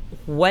about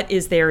what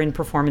is there in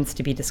performance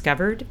to be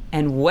discovered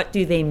and what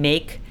do they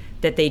make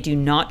that they do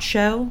not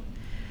show,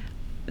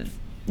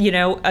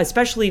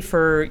 especially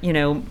for,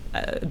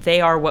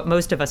 they are what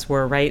most of us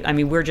were, right? I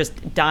mean, we're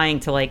just dying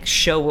to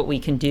show what we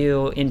can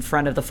do in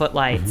front of the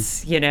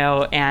footlights,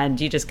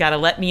 and you just got to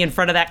let me in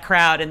front of that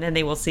crowd and then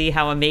they will see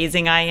how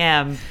amazing I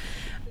am.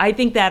 I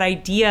think that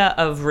idea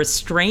of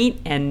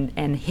restraint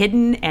and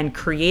hidden and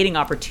creating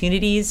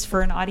opportunities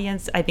for an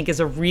audience, I think is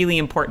a really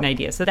important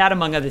idea. So that,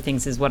 among other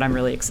things, is what I'm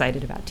really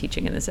excited about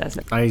teaching in this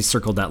essay. I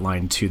circled that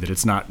line too, that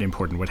it's not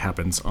important what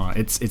happens on,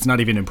 it's not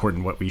even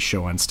important what we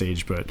show on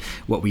stage, but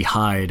what we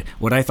hide.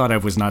 What I thought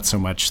of was not so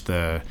much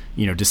the,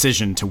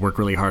 decision to work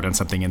really hard on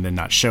something and then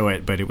not show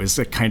it, but it was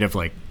a kind of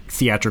like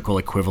theatrical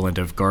equivalent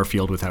of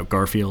Garfield without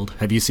Garfield.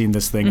 Have you seen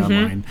this thing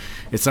online?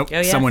 It's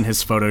someone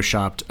has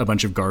photoshopped a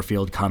bunch of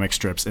Garfield comic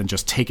strips and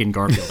just taken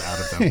Garfield out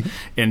of them.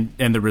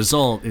 And the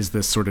result is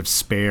this sort of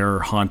spare,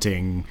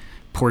 haunting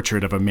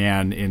portrait of a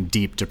man in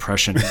deep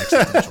depression and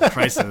existential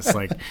crisis.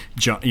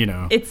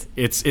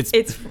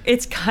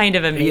 It's kind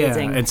of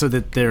amazing. Yeah, and so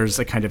that there's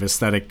a kind of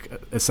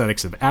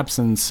aesthetics of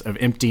absence, of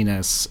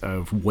emptiness,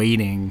 of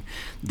waiting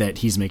that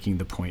he's making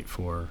the point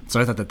for.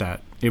 So I thought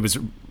that it was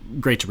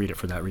great to read it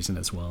for that reason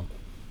as well.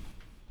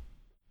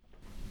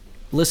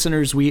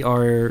 Listeners, we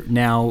are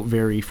now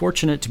very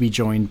fortunate to be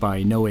joined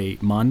by Noe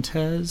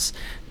Montes.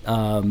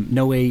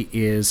 Noe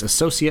is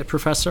associate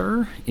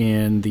professor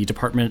in the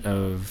Department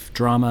of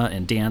Drama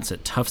and Dance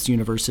at Tufts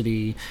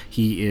University.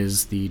 He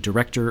is the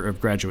director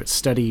of graduate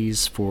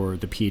studies for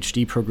the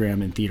PhD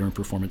program in theater and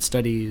performance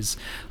studies.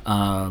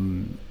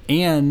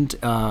 And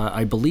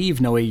I believe,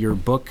 Noe, your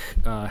book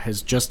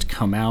has just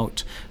come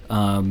out,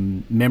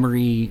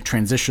 Memory,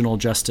 Transitional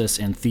Justice,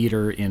 and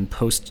Theater in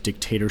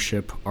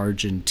Post-Dictatorship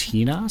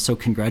Argentina. So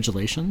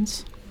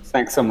congratulations.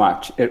 Thanks so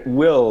much. It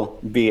will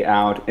be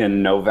out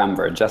in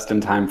November, just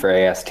in time for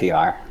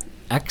ASTR.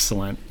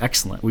 Excellent.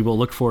 We will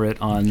look for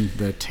it on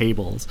the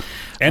tables.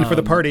 And for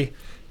the party.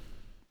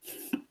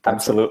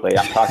 Absolutely.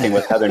 I'm talking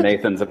with Heather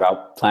Nathans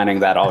about planning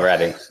that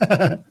already.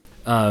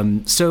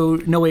 So,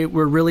 Noe,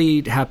 we're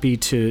really happy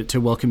to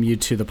welcome you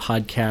to the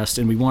podcast,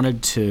 and we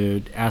wanted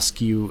to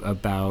ask you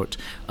about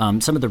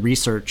some of the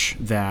research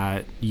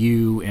that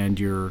you and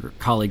your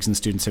colleagues and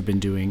students have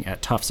been doing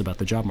at Tufts about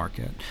the job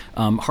market.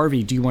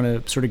 Harvey, do you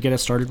want to sort of get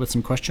us started with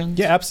some questions?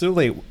 Yeah,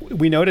 absolutely.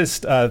 We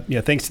noticed,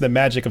 thanks to the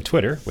magic of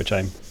Twitter, which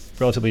I'm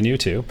relatively new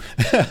to,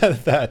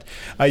 that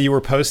you were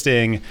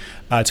posting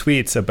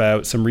tweets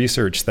about some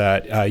research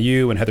that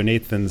you and Heather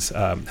Nathans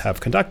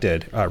have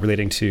conducted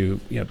relating to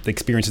the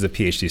experiences of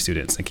PhD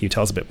students. And can you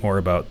tell us a bit more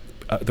about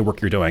the work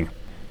you're doing?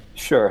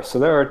 Sure. So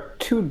there are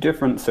two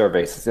different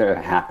surveys that are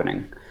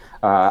happening.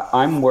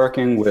 I'm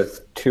working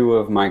with two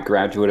of my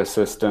graduate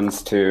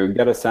assistants to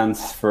get a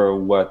sense for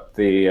what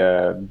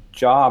the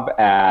job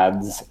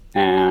ads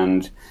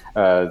and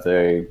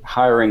the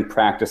hiring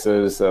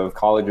practices of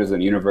colleges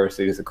and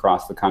universities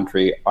across the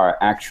country are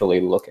actually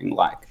looking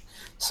like.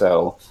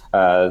 So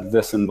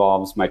this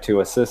involves my two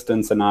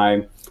assistants and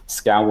I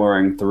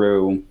scouring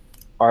through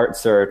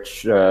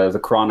ArtSearch, the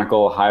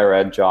Chronicle, higher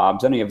ed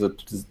jobs, any of the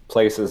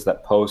places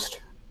that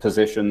post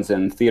positions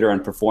in theater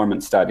and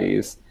performance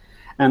studies,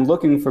 and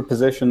looking for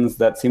positions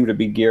that seem to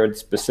be geared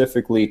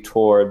specifically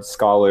towards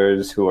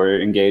scholars who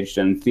are engaged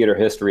in theater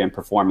history and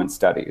performance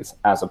studies,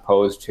 as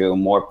opposed to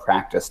more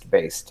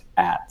practice-based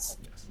ads.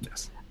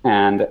 Yes.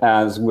 And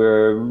as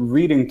we're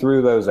reading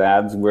through those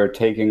ads, we're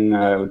taking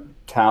a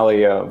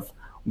tally of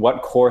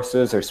what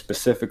courses are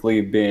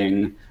specifically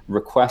being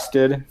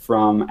requested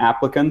from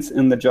applicants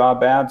in the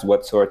job ads,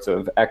 what sorts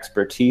of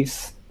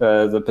expertise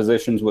the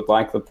positions would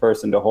like the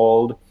person to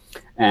hold,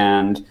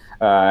 and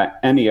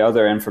any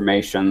other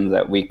information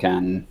that we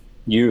can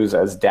use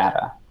as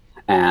data.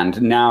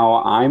 And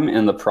now I'm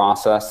in the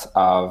process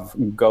of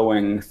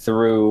going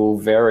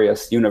through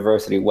various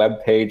university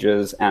web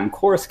pages and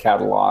course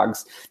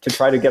catalogs to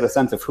try to get a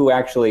sense of who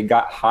actually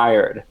got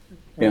hired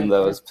in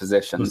those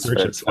positions for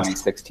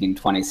 2016,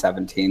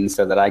 2017,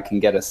 so that I can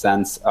get a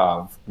sense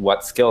of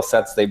what skill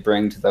sets they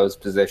bring to those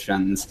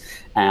positions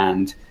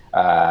and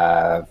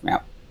how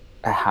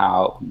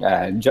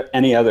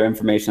any other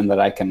information that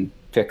I can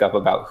pick up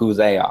about who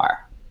they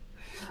are.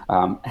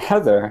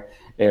 Heather,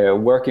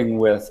 working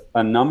with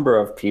a number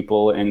of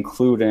people,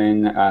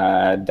 including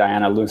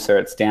Diana Lusser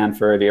at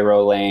Stanford,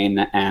 Eero Lane,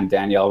 and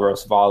Danielle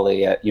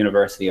Rosvali at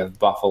University of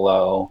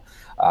Buffalo,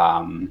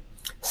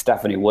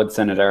 Stephanie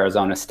Woodson at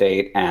Arizona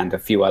State, and a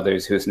few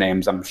others whose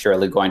names I'm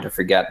surely going to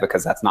forget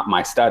because that's not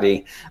my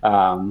study,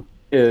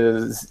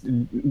 is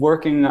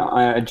working,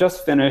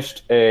 just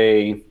finished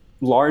a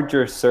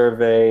larger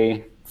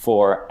survey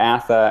for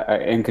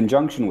ATHA in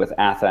conjunction with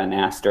ATHA and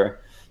ASTER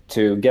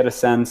to get a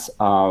sense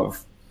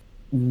of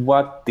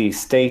what the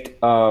state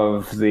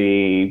of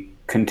the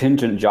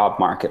contingent job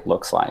market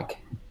looks like.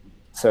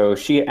 So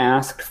she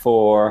asked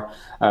for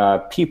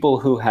people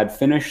who had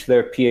finished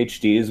their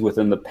PhDs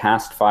within the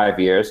past 5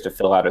 years to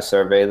fill out a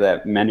survey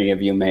that many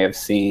of you may have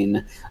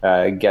seen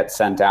get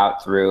sent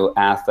out through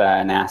ATHA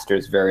and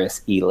ASTER's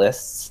various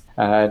e-lists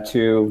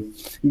to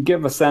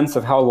give a sense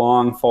of how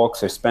long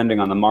folks are spending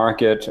on the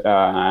market,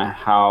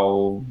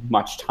 how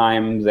much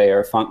time they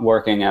are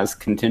working as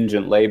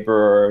contingent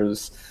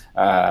laborers,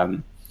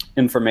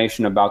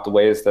 information about the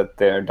ways that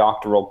their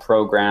doctoral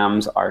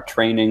programs are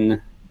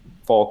training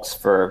folks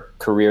for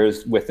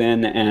careers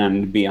within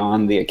and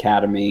beyond the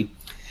academy,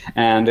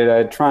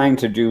 and trying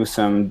to do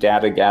some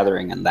data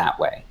gathering in that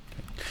way.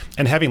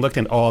 And having looked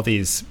at all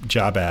these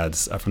job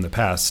ads from the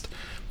past,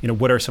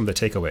 what are some of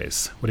the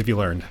takeaways? What have you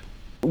learned?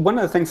 One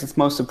of the things that's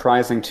most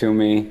surprising to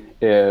me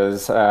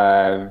is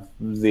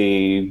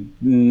the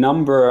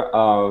number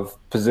of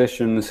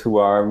positions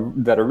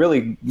that are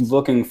really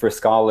looking for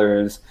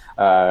scholars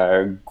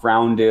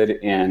grounded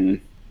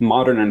in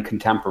modern and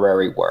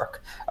contemporary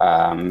work,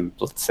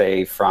 let's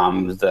say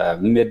from the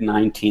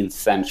mid-19th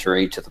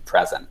century to the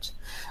present.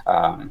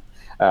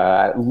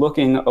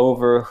 Looking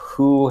over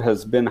who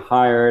has been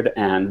hired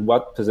and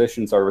what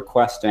positions are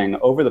requesting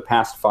over the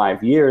past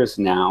 5 years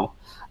now,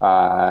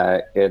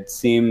 it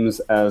seems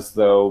as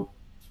though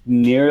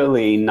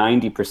nearly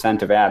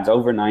 90% of ads,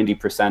 over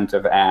 90%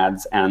 of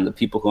ads, and the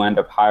people who end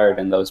up hired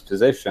in those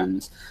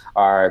positions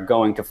are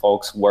going to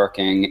folks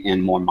working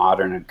in more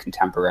modern and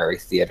contemporary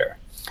theater.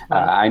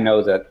 I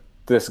know that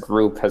this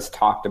group has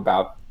talked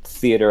about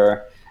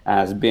theater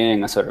as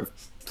being a sort of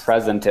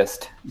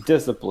presentist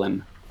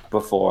discipline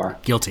before.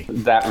 Guilty.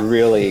 That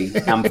really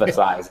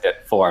emphasized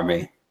it for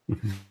me.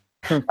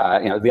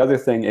 The other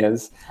thing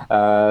is,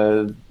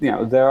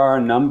 there are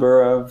a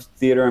number of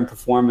theater and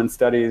performance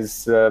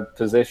studies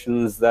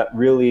positions that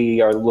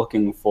really are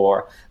looking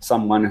for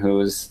someone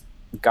who's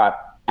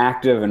got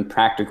active and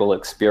practical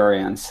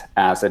experience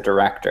as a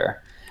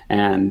director.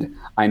 And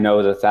I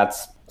know that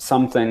that's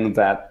something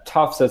that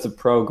Tufts as a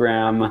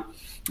program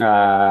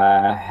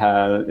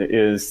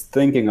is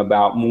thinking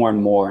about more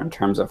and more in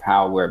terms of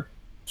how we're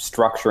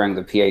structuring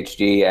the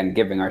PhD and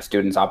giving our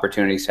students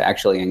opportunities to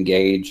actually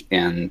engage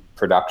in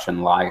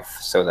production life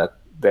so that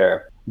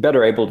they're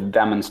better able to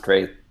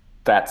demonstrate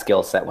that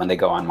skill set when they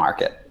go on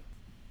market.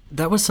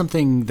 That was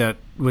something that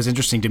was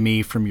interesting to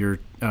me from your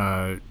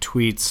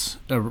tweets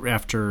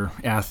after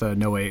ATHA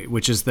Noe,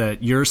 which is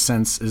that your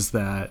sense is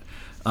that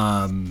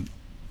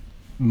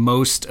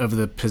most of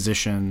the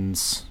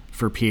positions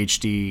for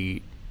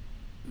PhD,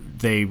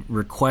 they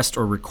request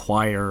or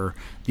require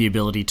the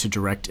ability to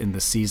direct in the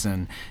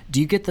season.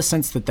 Do you get the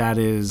sense that that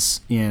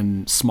is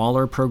in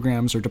smaller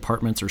programs or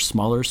departments or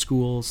smaller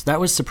schools? That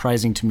was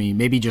surprising to me,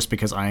 maybe just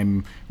because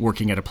I'm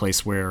working at a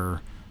place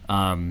where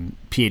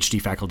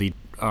PhD faculty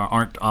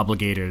aren't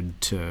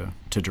obligated to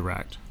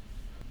direct.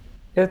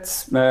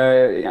 This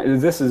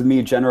is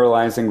me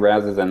generalizing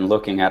rather than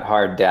looking at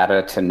hard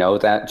data to know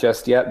that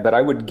just yet, but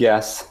I would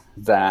guess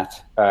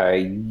that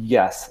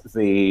yes,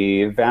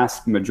 the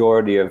vast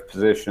majority of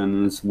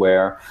positions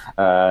where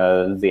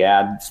the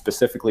ad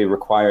specifically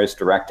requires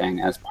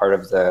directing as part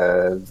of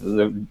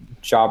the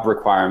job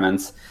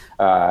requirements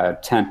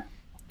tend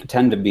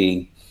to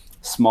be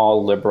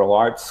small liberal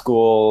arts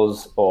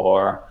schools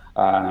or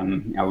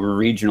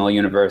regional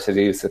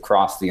universities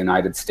across the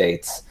United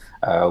States,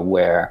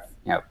 where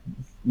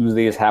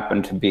these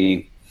happen to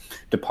be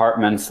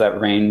departments that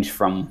range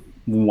from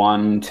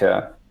 1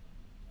 to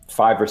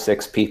 5 or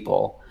 6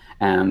 people.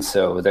 And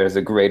so there's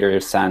a greater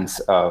sense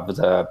of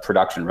the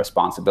production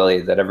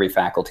responsibility that every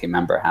faculty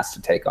member has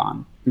to take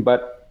on.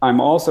 But I'm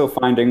also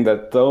finding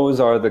that those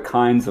are the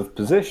kinds of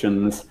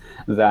positions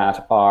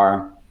that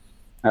are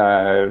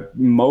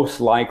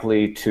most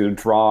likely to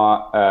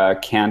draw a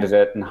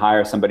candidate and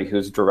hire somebody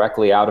who's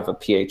directly out of a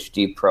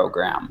PhD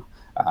program.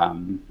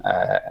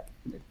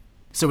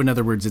 So in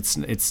other words,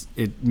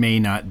 it may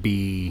not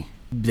be,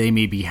 they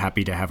may be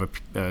happy to have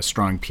a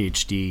strong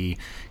PhD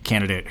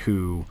candidate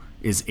who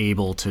is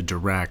able to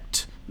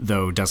direct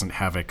though doesn't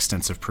have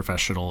extensive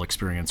professional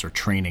experience or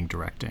training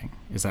directing.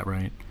 Is that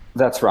right?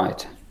 That's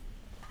right.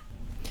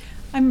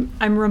 I'm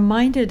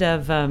reminded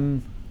of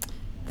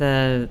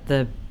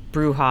the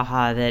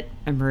brouhaha that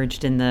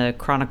emerged in the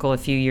Chronicle a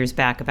few years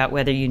back about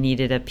whether you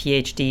needed a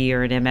PhD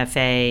or an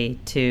MFA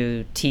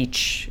to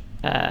teach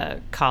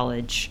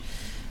college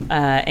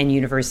and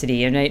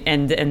university,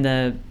 and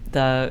the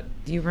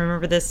do you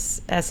remember this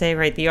essay?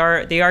 Right, the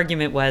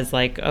argument was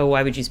like, oh,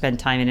 why would you spend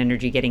time and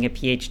energy getting a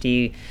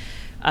PhD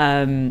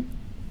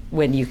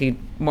when you could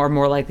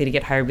more likely to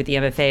get hired with the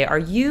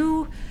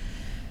MFA?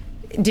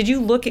 Did you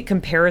look at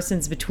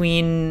comparisons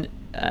between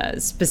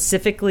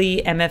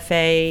specifically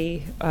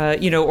MFA, I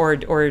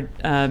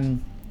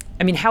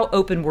mean, how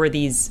open were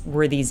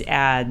these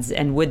ads,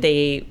 and would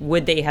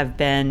they have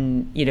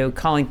been,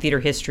 calling theater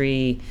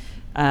history,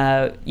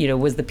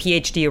 was the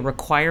PhD a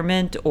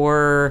requirement,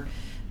 or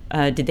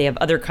did they have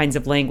other kinds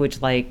of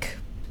language like,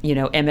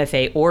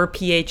 MFA or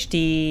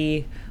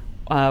PhD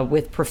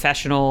with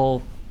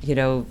professional,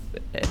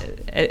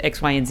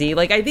 X, Y, and Z?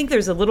 Like, I think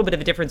there's a little bit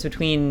of a difference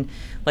between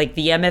like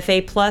the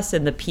MFA plus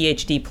and the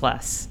PhD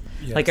plus.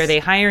 Yes. Like, are they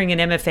hiring an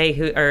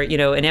MFA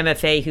an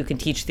MFA who can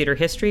teach theater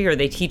history, or are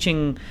they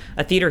teaching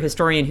a theater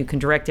historian who can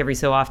direct every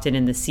so often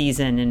in the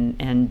season?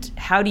 And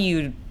how do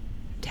you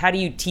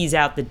tease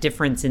out the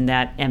difference in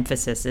that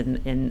emphasis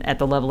in at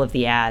the level of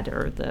the ad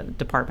or the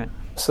department?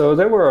 So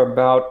there were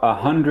about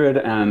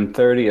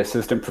 130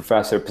 assistant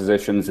professor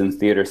positions in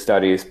theater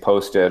studies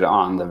posted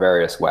on the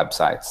various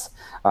websites.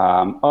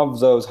 Of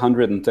those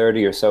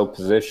 130 or so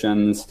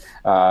positions,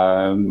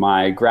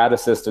 my grad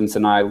assistants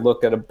and I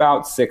looked at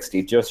about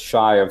 60, just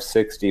shy of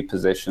 60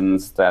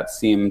 positions that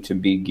seemed to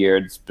be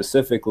geared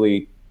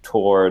specifically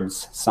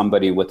towards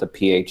somebody with a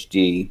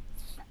PhD,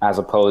 as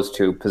opposed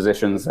to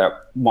positions that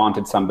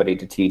wanted somebody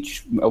to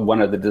teach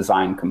one of the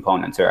design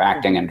components, or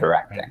acting and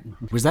directing.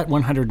 Was that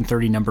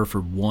 130 number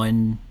for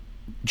one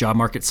job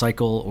market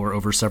cycle or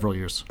over several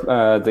years?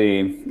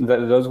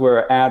 Those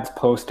were ads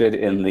posted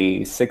in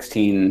the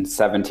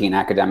 16-17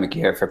 academic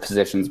year for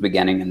positions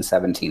beginning in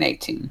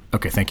 17-18.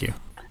 Okay, thank you.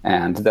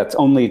 And that's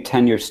only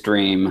tenure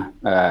stream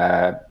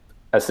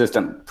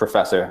assistant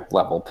professor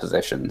level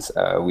positions.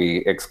 We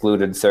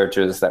excluded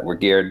searches that were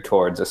geared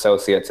towards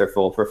associates or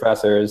full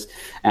professors,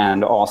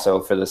 and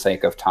also, for the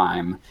sake of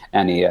time,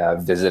 any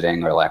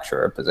visiting or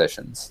lecturer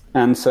positions.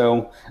 And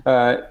so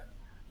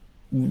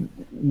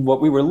what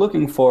we were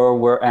looking for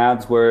were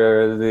ads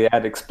where the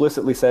ad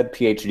explicitly said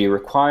PhD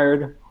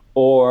required,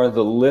 or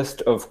the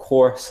list of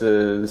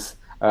courses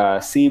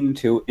seemed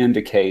to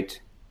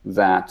indicate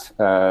that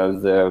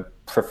the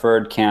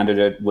preferred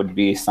candidate would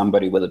be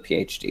somebody with a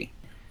PhD.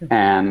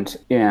 And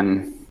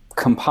in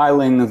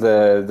compiling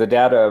the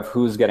data of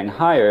who's getting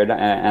hired,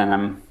 and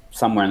I'm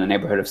somewhere in the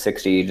neighborhood of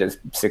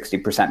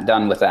 60%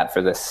 done with that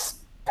for this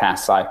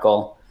past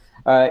cycle,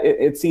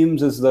 it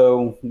seems as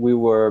though we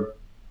were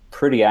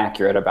pretty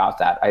accurate about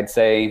that. I'd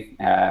say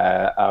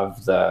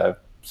of the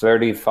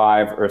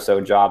 35 or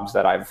so jobs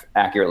that I've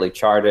accurately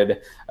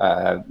charted,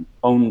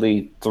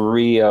 only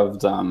 3 of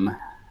them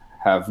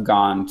have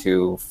gone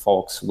to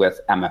folks with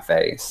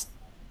MFAs.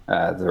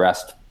 The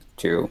rest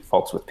to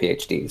folks with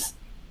PhDs.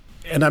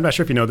 And I'm not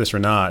sure if you know this or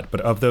not,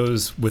 but of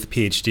those with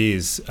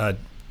PhDs,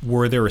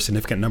 were there a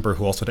significant number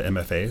who also had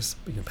MFAs,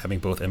 having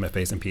both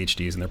MFAs and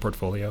PhDs in their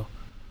portfolio?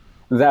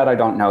 That I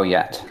don't know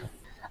yet.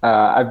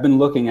 I've been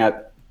looking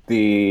at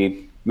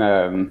the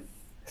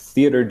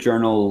Theater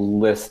Journal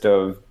list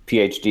of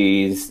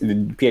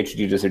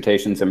PhD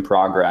dissertations in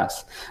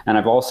progress, and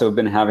I've also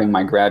been having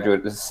my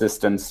graduate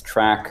assistants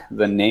track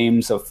the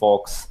names of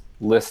folks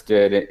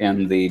listed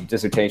in the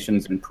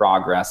dissertations in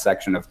progress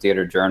section of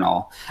Theater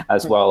Journal,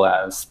 as well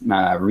as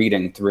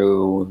reading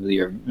through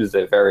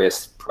the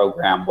various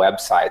program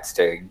websites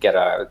to get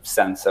a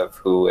sense of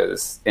who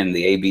is in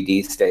the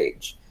ABD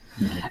stage.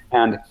 Mm-hmm.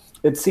 And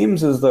it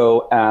seems as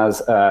though,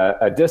 as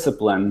a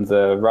discipline,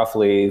 the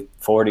roughly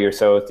 40 or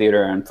so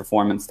theater and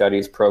performance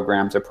studies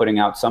programs are putting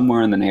out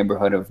somewhere in the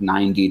neighborhood of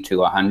 90 to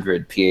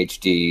 100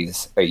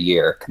 PhDs a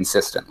year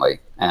consistently.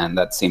 And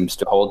that seems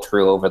to hold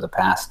true over the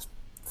past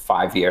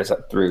 5 years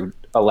through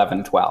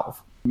 11-12.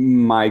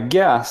 My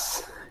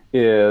guess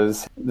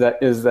is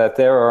that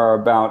there are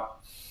about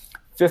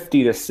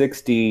 50 to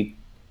 60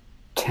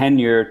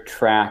 tenure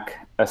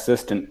track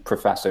assistant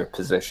professor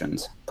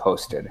positions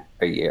posted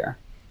a year.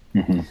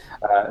 Mm-hmm.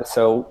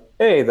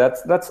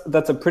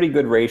 That's a pretty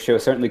good ratio,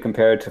 certainly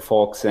compared to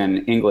folks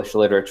in English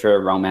literature,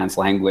 Romance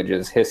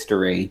languages,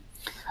 history.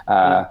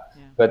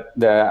 But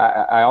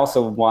I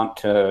also want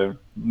to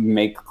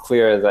make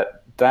clear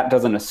that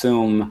doesn't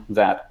assume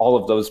that all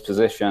of those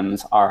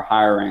positions are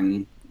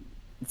hiring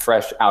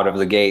fresh out of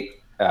the gate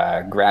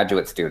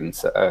graduate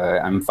students.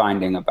 I'm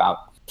finding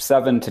about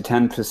 7 to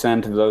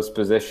 10% of those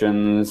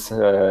positions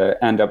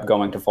end up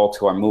going to folks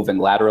who are moving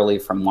laterally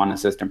from one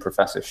assistant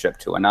professorship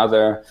to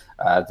another.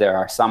 There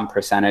are some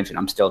percentage, and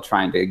I'm still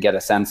trying to get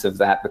a sense of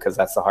that because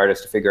that's the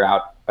hardest to figure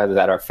out, whether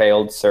that are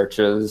failed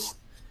searches.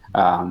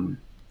 I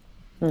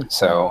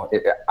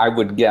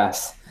would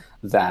guess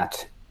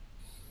that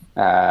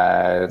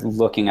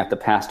looking at the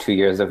past 2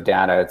 years of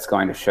data, it's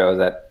going to show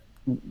that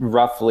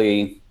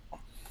roughly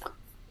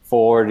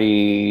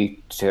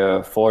 40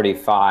 to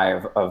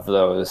 45 of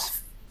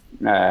those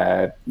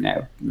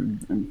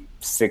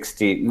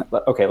 60,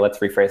 okay, let's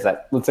rephrase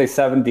that. Let's say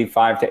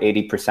 75 to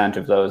 80%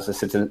 of those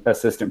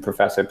assistant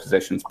professor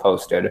positions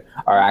posted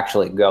are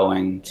actually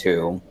going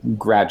to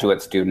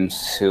graduate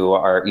students who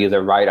are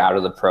either right out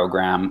of the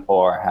program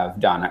or have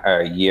done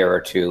a year or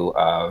two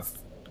of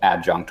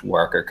adjunct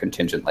work or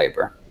contingent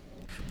labor.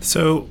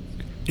 So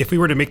if we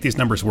were to make these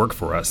numbers work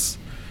for us,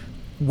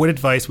 what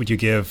advice would you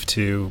give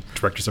to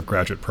directors of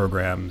graduate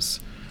programs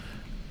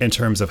in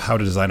terms of how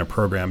to design a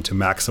program to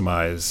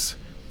maximize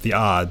the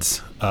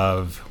odds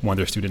of one of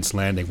their students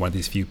landing one of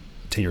these few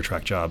tenure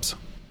track jobs?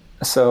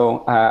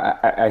 So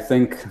I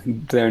think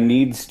there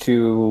needs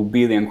to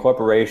be the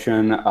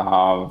incorporation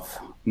of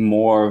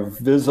more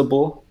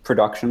visible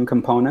production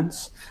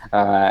components.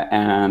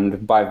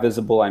 And by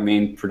visible, I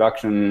mean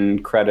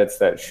production credits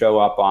that show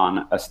up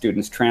on a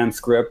student's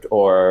transcript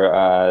or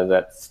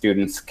that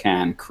students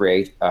can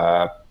create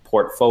a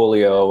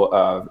portfolio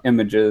of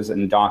images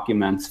and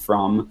documents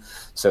from,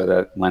 so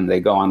that when they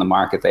go on the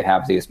market, they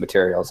have these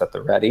materials at the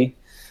ready.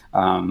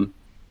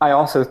 I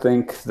also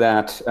think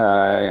that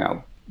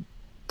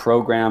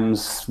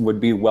programs would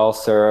be well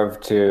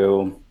served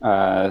to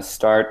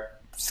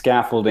start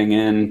scaffolding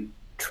in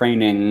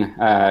training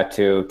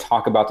to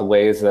talk about the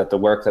ways that the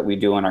work that we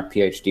do in our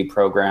PhD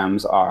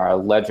programs are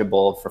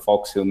legible for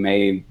folks who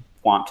may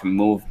want to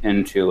move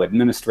into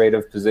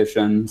administrative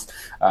positions,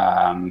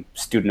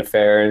 student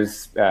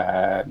affairs,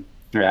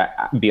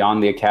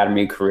 beyond the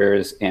academy,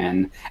 careers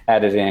in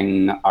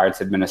editing,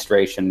 arts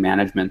administration,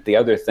 management, the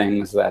other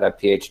things that a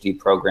PhD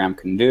program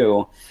can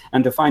do,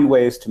 and to find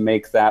ways to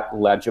make that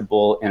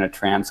legible in a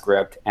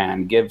transcript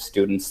and give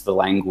students the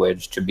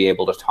language to be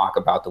able to talk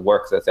about the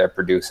work that they're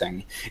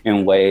producing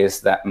in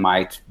ways that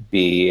might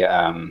be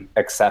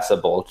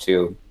accessible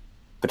to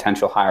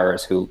potential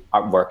hirers who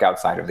work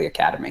outside of the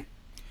academy.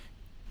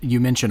 You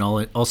mentioned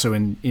also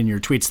in your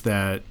tweets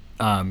that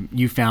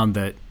you found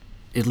that,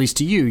 at least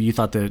to you, you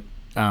thought that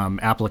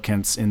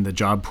applicants in the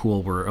job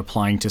pool were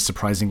applying to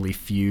surprisingly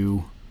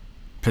few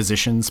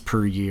positions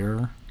per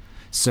year.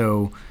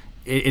 So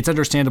it's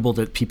understandable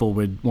that people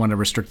would want to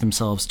restrict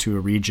themselves to a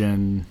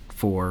region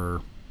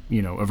for,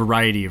 a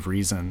variety of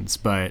reasons.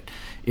 But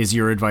is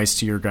your advice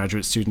to your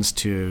graduate students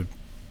to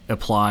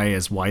apply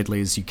as widely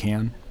as you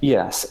can?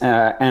 Yes.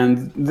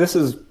 And this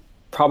is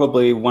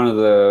probably one of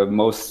the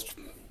most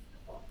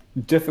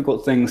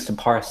difficult things to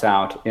parse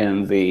out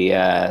in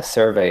the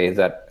survey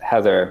that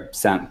Heather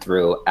sent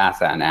through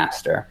ATHA and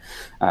ASTER,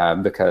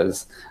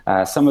 because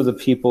some of the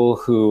people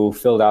who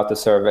filled out the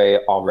survey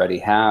already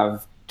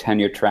have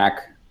tenure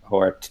track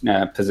or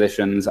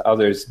positions,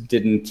 others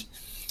didn't.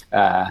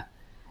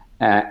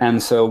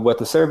 And so what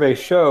the survey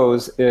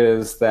shows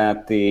is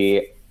that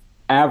the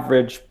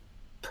average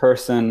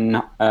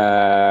person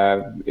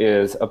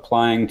is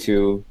applying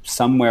to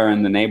somewhere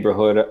in the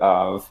neighborhood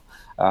of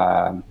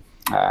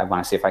I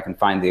want to see if I can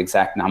find the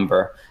exact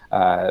number,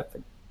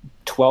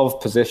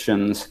 12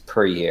 positions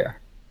per year.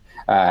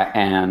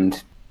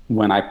 And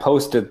when I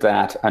posted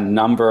that, a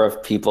number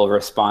of people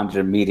responded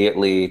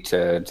immediately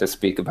to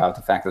speak about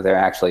the fact that they're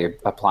actually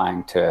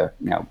applying to,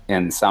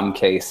 in some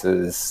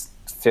cases,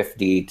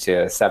 50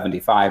 to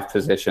 75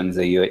 positions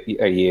a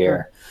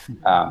year.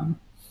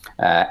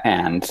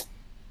 And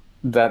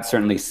that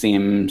certainly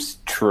seems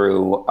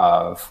true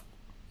of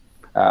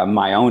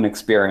my own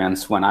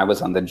experience when I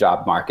was on the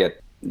job market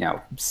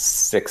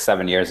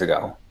 6-7 years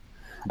ago.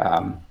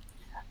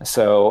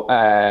 So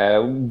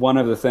one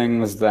of the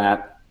things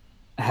that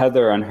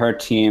Heather and her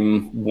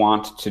team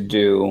want to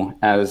do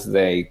as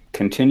they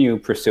continue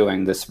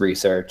pursuing this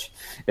research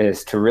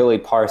is to really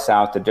parse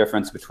out the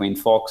difference between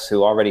folks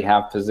who already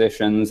have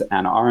positions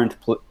and aren't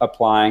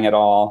applying at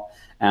all,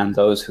 and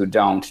those who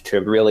don't,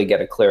 to really get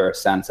a clearer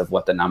sense of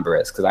what the number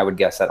is. Because I would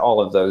guess that all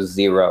of those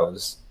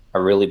zeros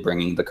are really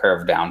bringing the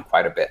curve down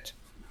quite a bit.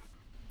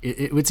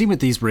 It would seem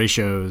with these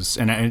ratios,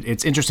 and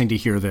it's interesting to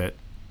hear that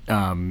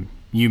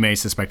you may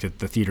suspect that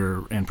the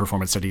theater and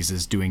performance studies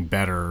is doing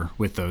better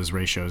with those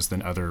ratios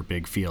than other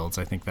big fields.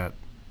 I think that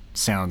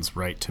sounds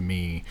right to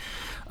me.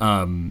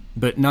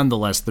 But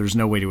nonetheless, there's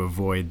no way to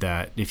avoid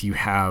that if you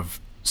have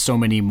so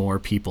many more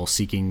people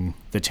seeking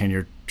the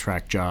tenure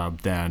track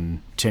job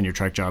than tenure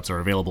track jobs are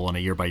available on a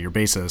year-by-year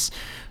basis,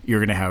 you're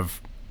going to have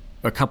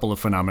a couple of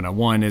phenomena.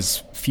 One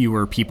is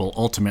fewer people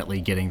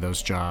ultimately getting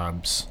those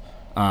jobs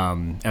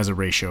as a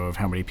ratio of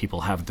how many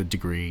people have the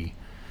degree,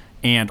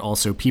 and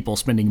also people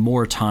spending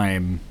more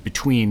time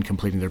between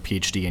completing their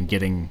PhD and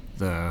getting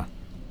the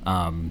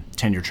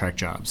tenure track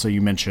job. So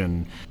you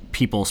mentioned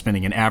people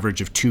spending an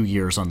average of 2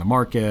 years on the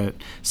market,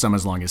 some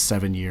as long as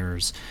 7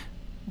 years.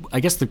 I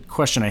guess the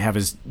question I have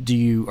is, do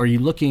you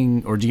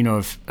know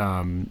if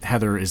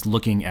Heather is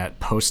looking at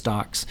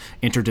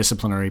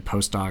interdisciplinary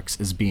postdocs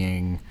as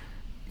being,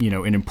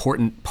 an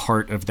important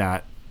part of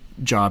that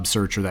job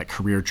search or that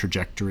career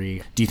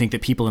trajectory. Do you think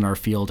that people in our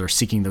field are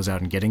seeking those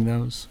out and getting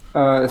those?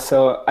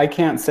 So I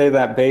can't say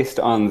that based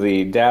on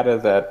the data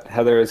that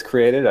Heather has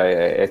created.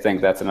 I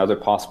think that's another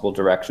possible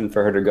direction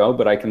for her to go.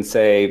 But I can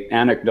say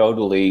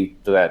anecdotally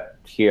that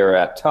here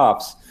at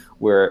Tufts,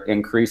 we're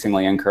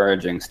increasingly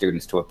encouraging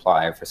students to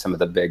apply for some of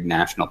the big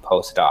national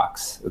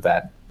postdocs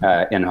that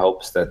in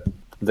hopes that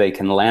they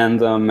can land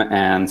them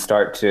and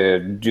start to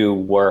do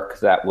work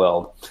that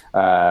will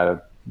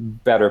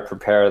better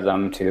prepare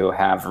them to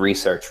have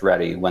research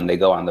ready when they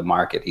go on the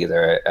market,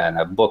 either in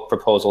a book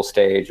proposal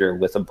stage or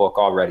with a book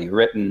already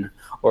written,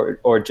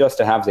 or just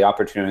to have the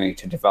opportunity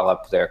to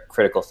develop their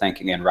critical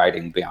thinking and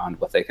writing beyond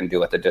what they can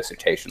do at the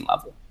dissertation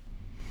level.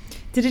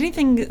 Did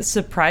anything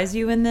surprise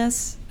you in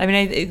this? I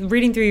mean,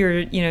 reading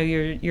through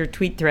your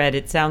tweet thread,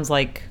 it sounds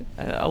like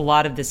a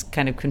lot of this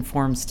kind of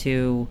conforms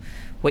to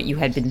what you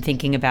had been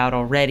thinking about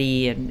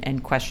already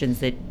and questions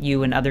that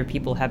you and other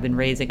people have been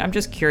raising. I'm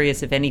just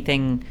curious if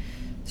anything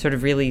sort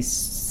of really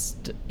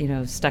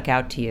stuck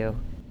out to you.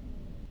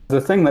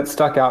 The thing that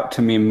stuck out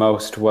to me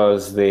most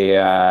was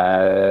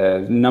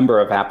the number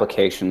of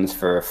applications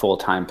for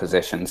full-time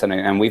positions.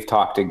 And we've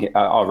talked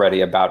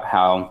already about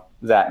how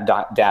that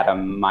data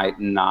might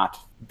not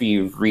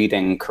be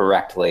reading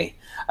correctly.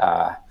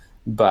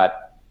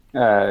 But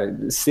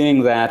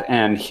seeing that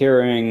and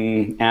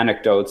hearing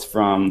anecdotes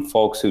from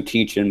folks who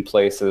teach in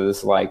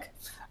places like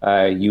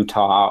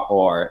Utah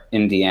or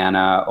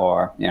Indiana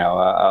or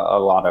a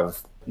lot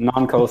of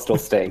non-coastal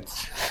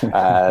states,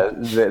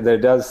 there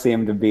does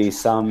seem to be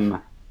some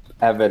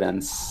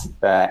evidence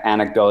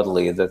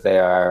anecdotally that they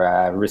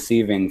are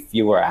receiving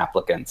fewer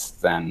applicants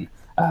than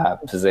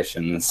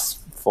positions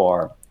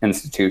for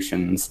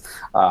institutions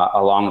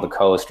along the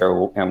coast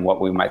or in what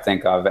we might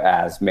think of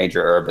as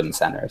major urban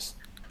centers.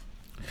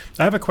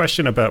 I have a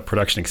question about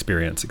production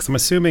experience, because I'm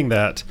assuming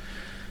that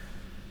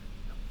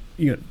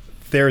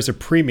there's a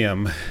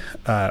premium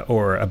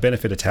or a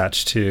benefit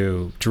attached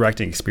to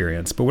directing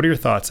experience. But what are your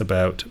thoughts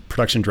about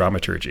production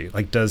dramaturgy?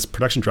 Like, does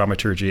production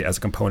dramaturgy as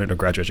a component of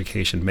graduate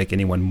education make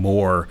anyone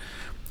more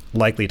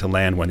likely to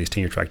land one of these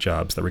tenure track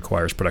jobs that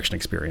requires production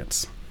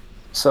experience?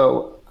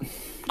 So,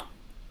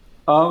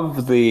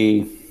 of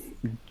the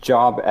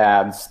job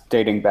ads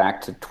dating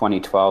back to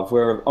 2012,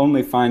 we're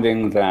only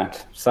finding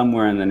that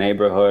somewhere in the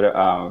neighborhood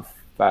of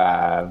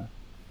 7%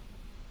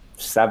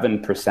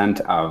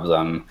 of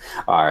them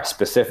are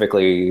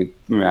specifically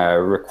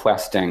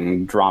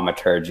requesting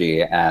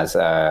dramaturgy as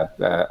a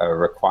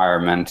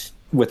requirement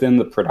within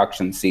the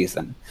production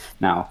season.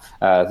 Now,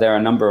 there are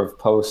a number of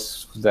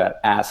posts that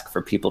ask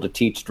for people to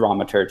teach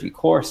dramaturgy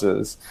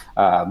courses,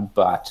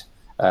 but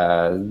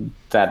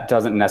that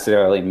doesn't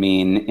necessarily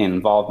mean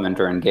involvement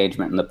or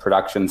engagement in the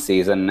production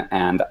season.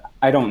 And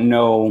I don't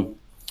know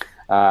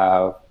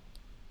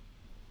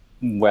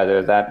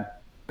whether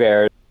that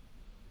bears.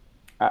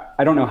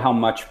 I don't know how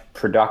much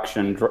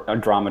production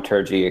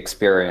dramaturgy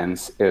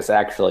experience is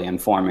actually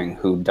informing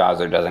who does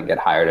or doesn't get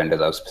hired into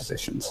those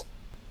positions.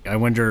 I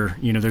wonder,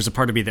 there's a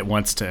part of me that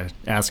wants to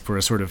ask for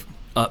a sort of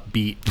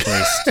upbeat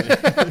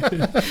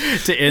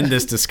place to end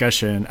this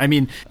discussion. I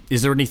mean,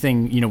 is there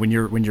anything, when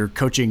you're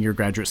coaching your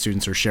graduate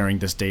students or sharing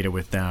this data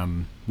with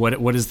them,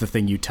 what is the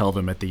thing you tell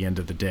them at the end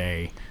of the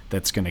day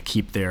that's going to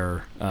keep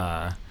their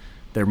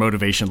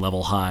motivation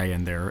level high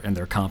and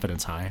their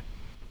confidence high?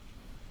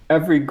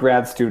 Every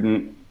grad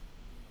student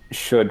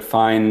should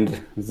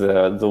find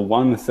the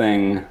one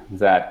thing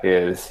that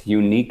is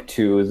unique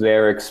to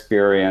their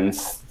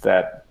experience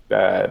that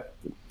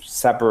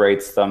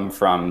separates them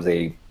from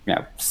the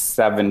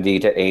 70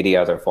 to 80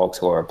 other folks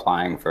who are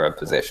applying for a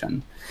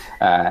position.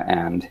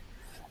 And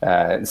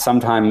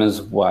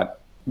sometimes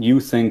what you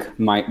think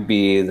might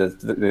be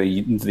the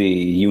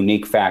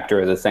unique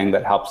factor, the thing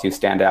that helps you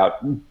stand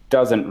out,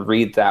 doesn't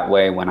read that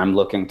way when I'm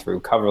looking through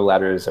cover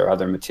letters or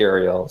other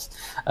materials.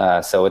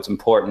 So it's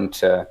important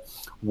to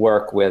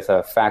work with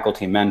a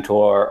faculty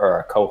mentor or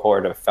a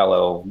cohort of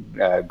fellow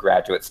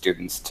graduate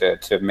students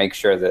to make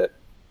sure that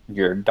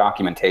your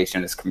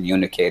documentation is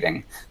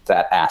communicating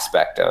that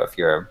aspect of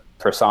your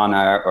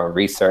persona or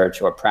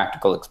research or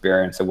practical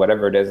experience or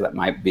whatever it is that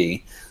might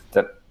be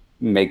that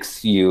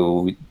makes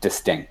you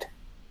distinct.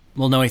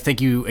 Well, Noe, thank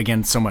you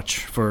again so much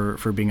for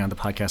being on the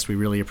podcast. We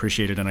really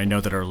appreciate it, and I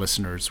know that our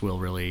listeners will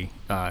really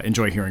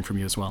enjoy hearing from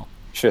you as well.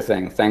 Sure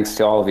thing. Thanks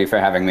to all of you for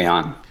having me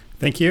on.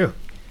 Thank you.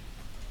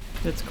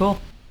 That's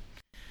cool.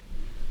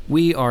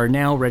 We are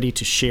now ready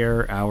to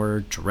share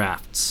our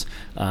drafts.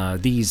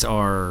 These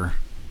are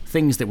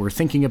things that we're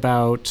thinking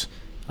about,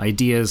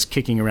 ideas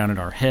kicking around in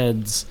our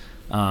heads,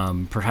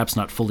 perhaps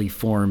not fully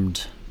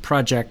formed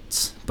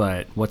projects,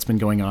 but what's been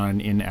going on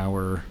in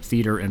our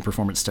theater and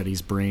performance studies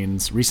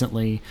brains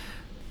recently.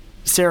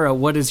 Sarah,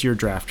 what is your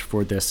draft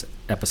for this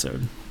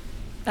episode?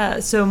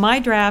 So my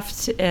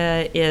draft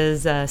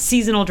is a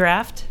seasonal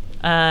draft.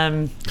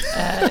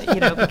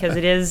 Because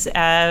it is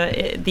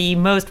the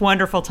most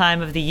wonderful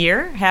time of the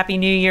year. Happy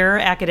New Year,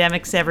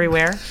 academics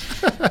everywhere.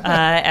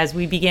 As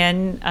we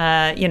begin,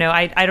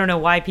 I don't know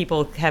why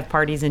people have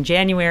parties in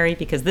January,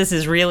 because this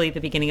is really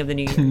the beginning of the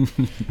new year.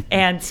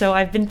 And so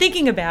I've been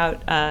thinking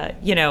about,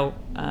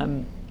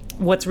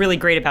 what's really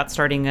great about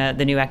starting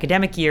the new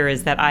academic year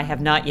is that I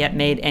have not yet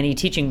made any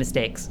teaching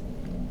mistakes.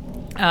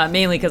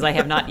 Mainly because I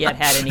have not yet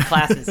had any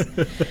classes.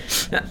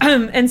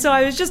 And so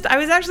I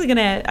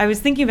was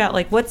thinking about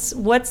like,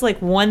 what's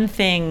like one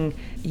thing,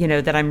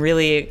 that I'm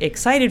really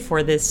excited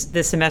for this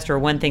semester, or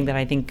one thing that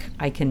I think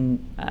I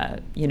can,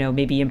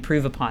 maybe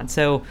improve upon.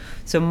 So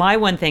my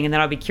one thing, and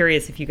then I'll be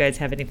curious if you guys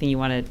have anything you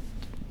want to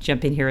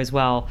jump in here as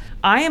well.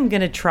 I am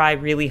going to try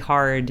really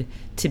hard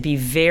to be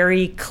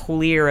very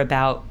clear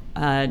about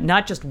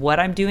not just what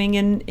I'm doing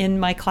in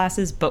my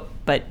classes, but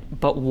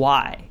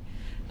why.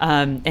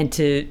 And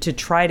to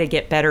try to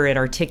get better at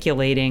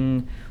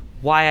articulating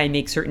why I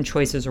make certain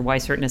choices or why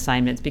certain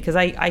assignments, because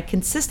I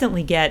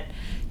consistently get,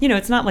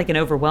 it's not like an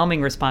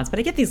overwhelming response, but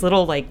I get these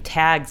little like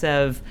tags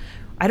of,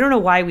 I don't know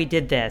why we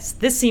did this.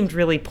 This seemed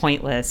really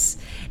pointless.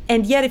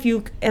 And yet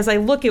as I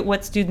look at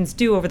what students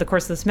do over the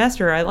course of the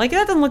semester, that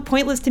doesn't look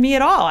pointless to me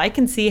at all. I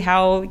can see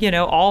how,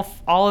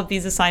 all of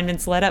these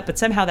assignments led up, but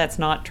somehow that's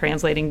not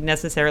translating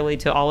necessarily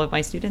to all of my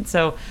students.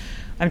 So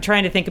I'm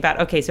trying to think about,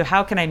 okay, so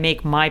how can I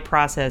make my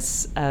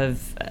process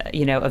of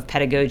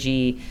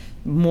pedagogy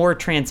more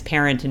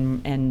transparent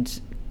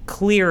and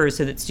clearer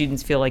so that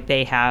students feel like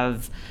they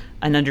have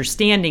an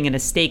understanding and a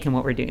stake in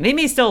what we're doing. They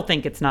may still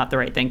think it's not the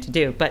right thing to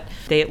do, but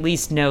they at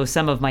least know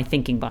some of my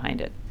thinking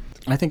behind it.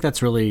 I think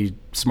that's really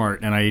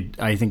smart. And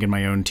I think in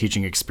my own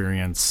teaching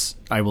experience,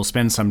 I will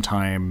spend some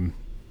time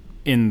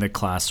in the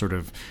class sort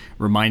of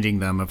reminding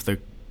them of the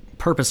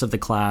purpose of the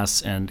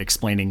class and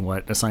explaining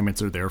what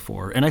assignments are there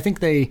for. And I think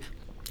they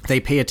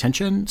pay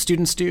attention,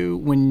 students do,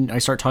 when I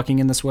start talking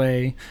in this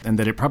way, and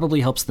that it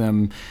probably helps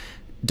them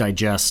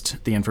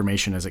digest the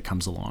information as it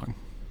comes along.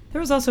 There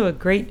was also a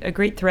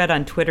great thread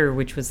on Twitter,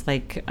 which was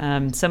like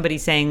somebody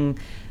saying,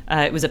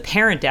 it was a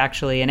parent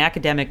actually, an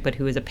academic, but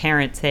who was a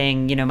parent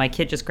saying, my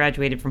kid just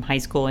graduated from high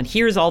school, and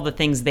here's all the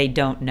things they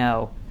don't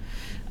know.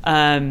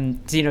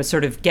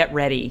 Sort of get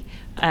ready.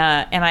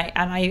 And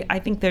I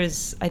think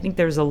there's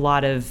a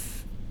lot in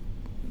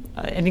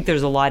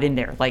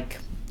there, like,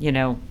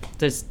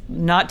 there's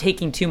not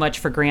taking too much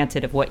for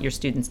granted of what your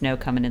students know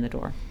coming in the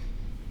door.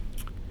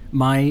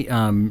 My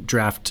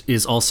draft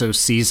is also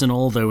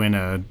seasonal, though in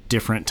a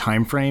different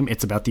time frame.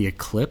 It's about the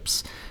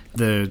eclipse.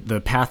 The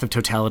path of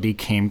totality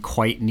came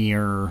quite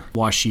near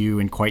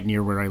WashU and quite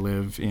near where I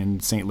live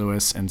in St.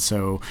 Louis, and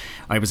so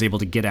I was able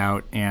to get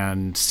out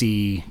and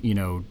see,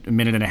 a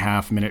minute and a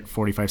half,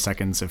 45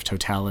 seconds of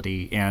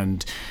totality,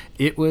 and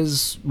it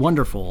was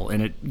wonderful,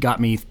 and it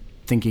got me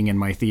thinking in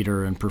my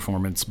theater and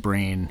performance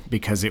brain,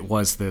 because it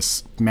was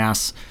this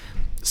mass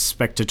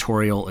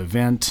spectatorial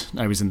event.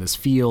 I was in this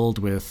field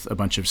with a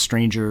bunch of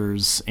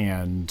strangers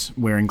and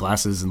wearing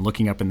glasses and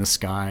looking up in the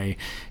sky,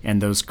 and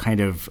those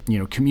kind of,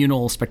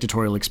 communal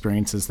spectatorial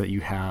experiences that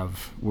you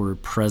have were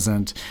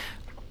present.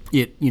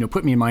 It,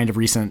 put me in mind of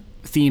recent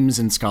themes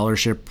in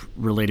scholarship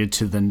related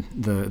to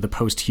the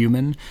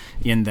post-human,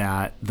 in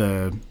that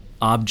the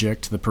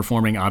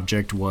performing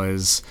object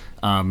was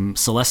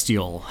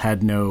celestial,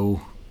 had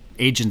no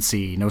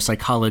agency, no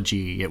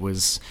psychology. It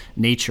was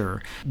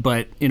nature,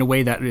 but in a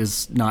way that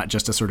is not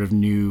just a sort of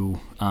new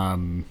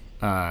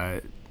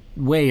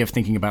way of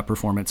thinking about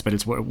performance, but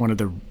it's one of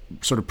the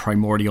sort of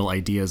primordial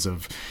ideas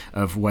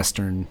of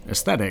Western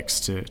aesthetics,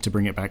 to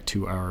bring it back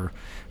to our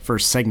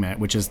first segment,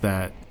 which is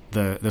that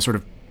the sort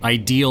of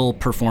ideal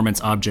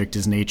performance object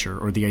is nature,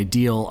 or the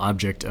ideal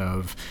object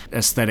of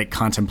aesthetic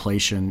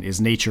contemplation is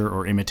nature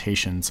or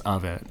imitations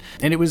of it.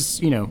 And it was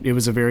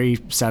a very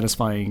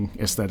satisfying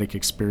aesthetic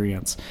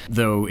experience,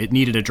 though it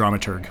needed a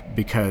dramaturg,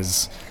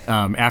 because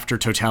after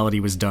totality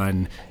was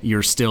done,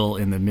 you're still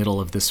in the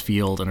middle of this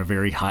field on a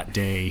very hot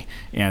day,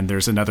 and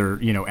there's another,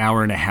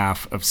 hour and a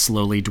half of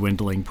slowly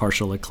dwindling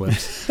partial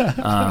eclipse.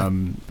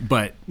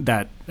 But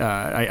that,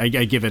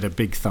 I give it a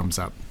big thumbs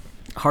up.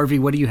 Harvey,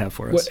 what do you have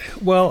for us?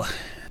 Well,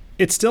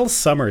 it's still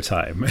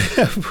summertime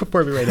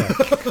for me right now.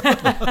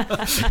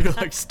 You're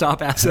like,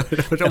 stop asking.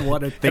 I don't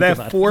want to think and about it.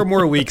 I have 4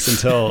 more weeks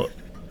until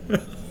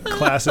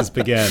classes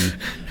begin.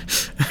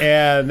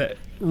 And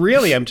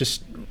really, I'm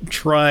just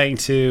trying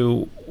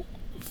to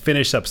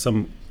finish up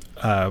some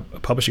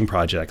publishing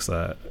projects,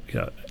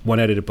 one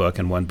edited book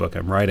and one book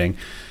I'm writing.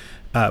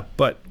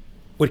 But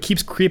what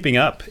keeps creeping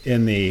up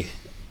in the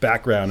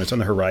background, it's on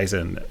the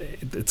horizon,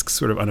 it's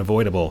sort of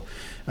unavoidable,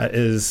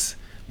 is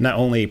not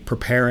only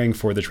preparing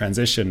for the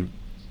transition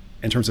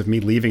in terms of me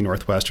leaving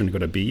Northwestern to go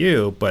to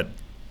BU, but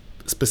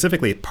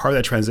specifically part of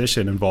that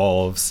transition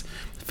involves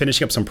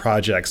finishing up some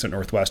projects at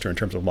Northwestern in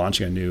terms of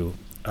launching a new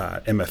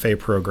MFA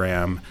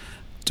program,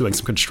 doing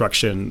some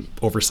construction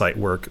oversight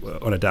work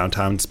on a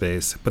downtown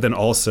space, but then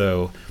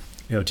also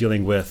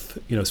dealing with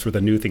sort of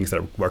the new things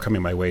that are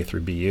coming my way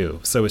through BU.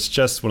 So it's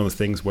just one of those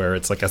things where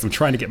it's like, as I'm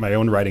trying to get my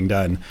own writing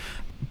done,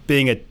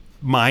 being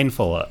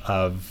mindful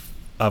of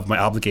of my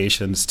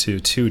obligations to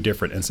two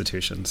different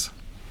institutions.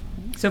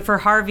 So for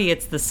Harvey,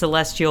 it's the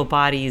celestial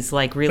bodies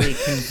like really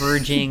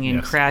converging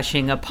and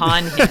crashing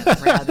upon him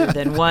rather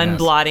than one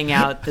blotting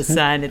out the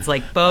sun. It's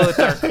like both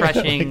are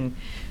crushing,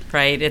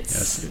 right?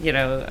 It's,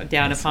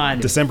 down upon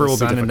him. December will be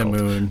Sun difficult.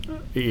 and the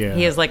moon. Yeah.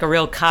 He has like a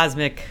real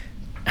cosmic,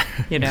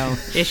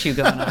 issue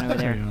going on over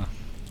there. Yeah.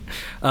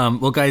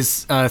 Well,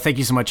 guys, thank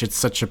you so much. It's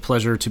such a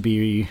pleasure to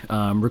be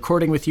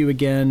recording with you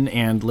again.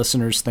 And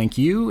listeners, thank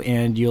you.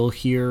 And you'll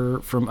hear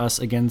from us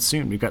again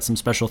soon. We've got some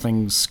special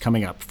things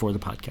coming up for the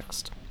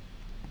podcast.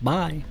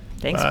 Bye.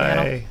 Thanks, Bye.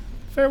 panel.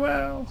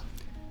 Farewell.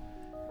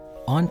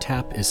 On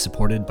Tap is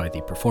supported by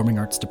the Performing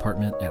Arts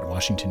Department at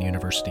Washington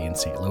University in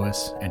St.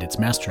 Louis and its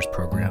master's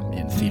program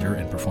in Theater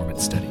and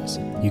Performance Studies.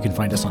 You can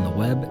find us on the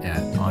web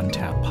at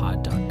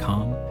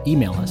ontappod.com.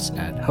 Email us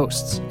at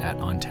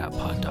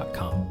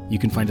hosts@ontappod.com. You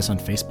can find us on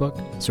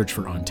Facebook, search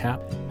for On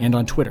Tap, and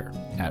on Twitter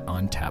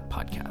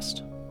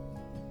 @OnTapPodcast.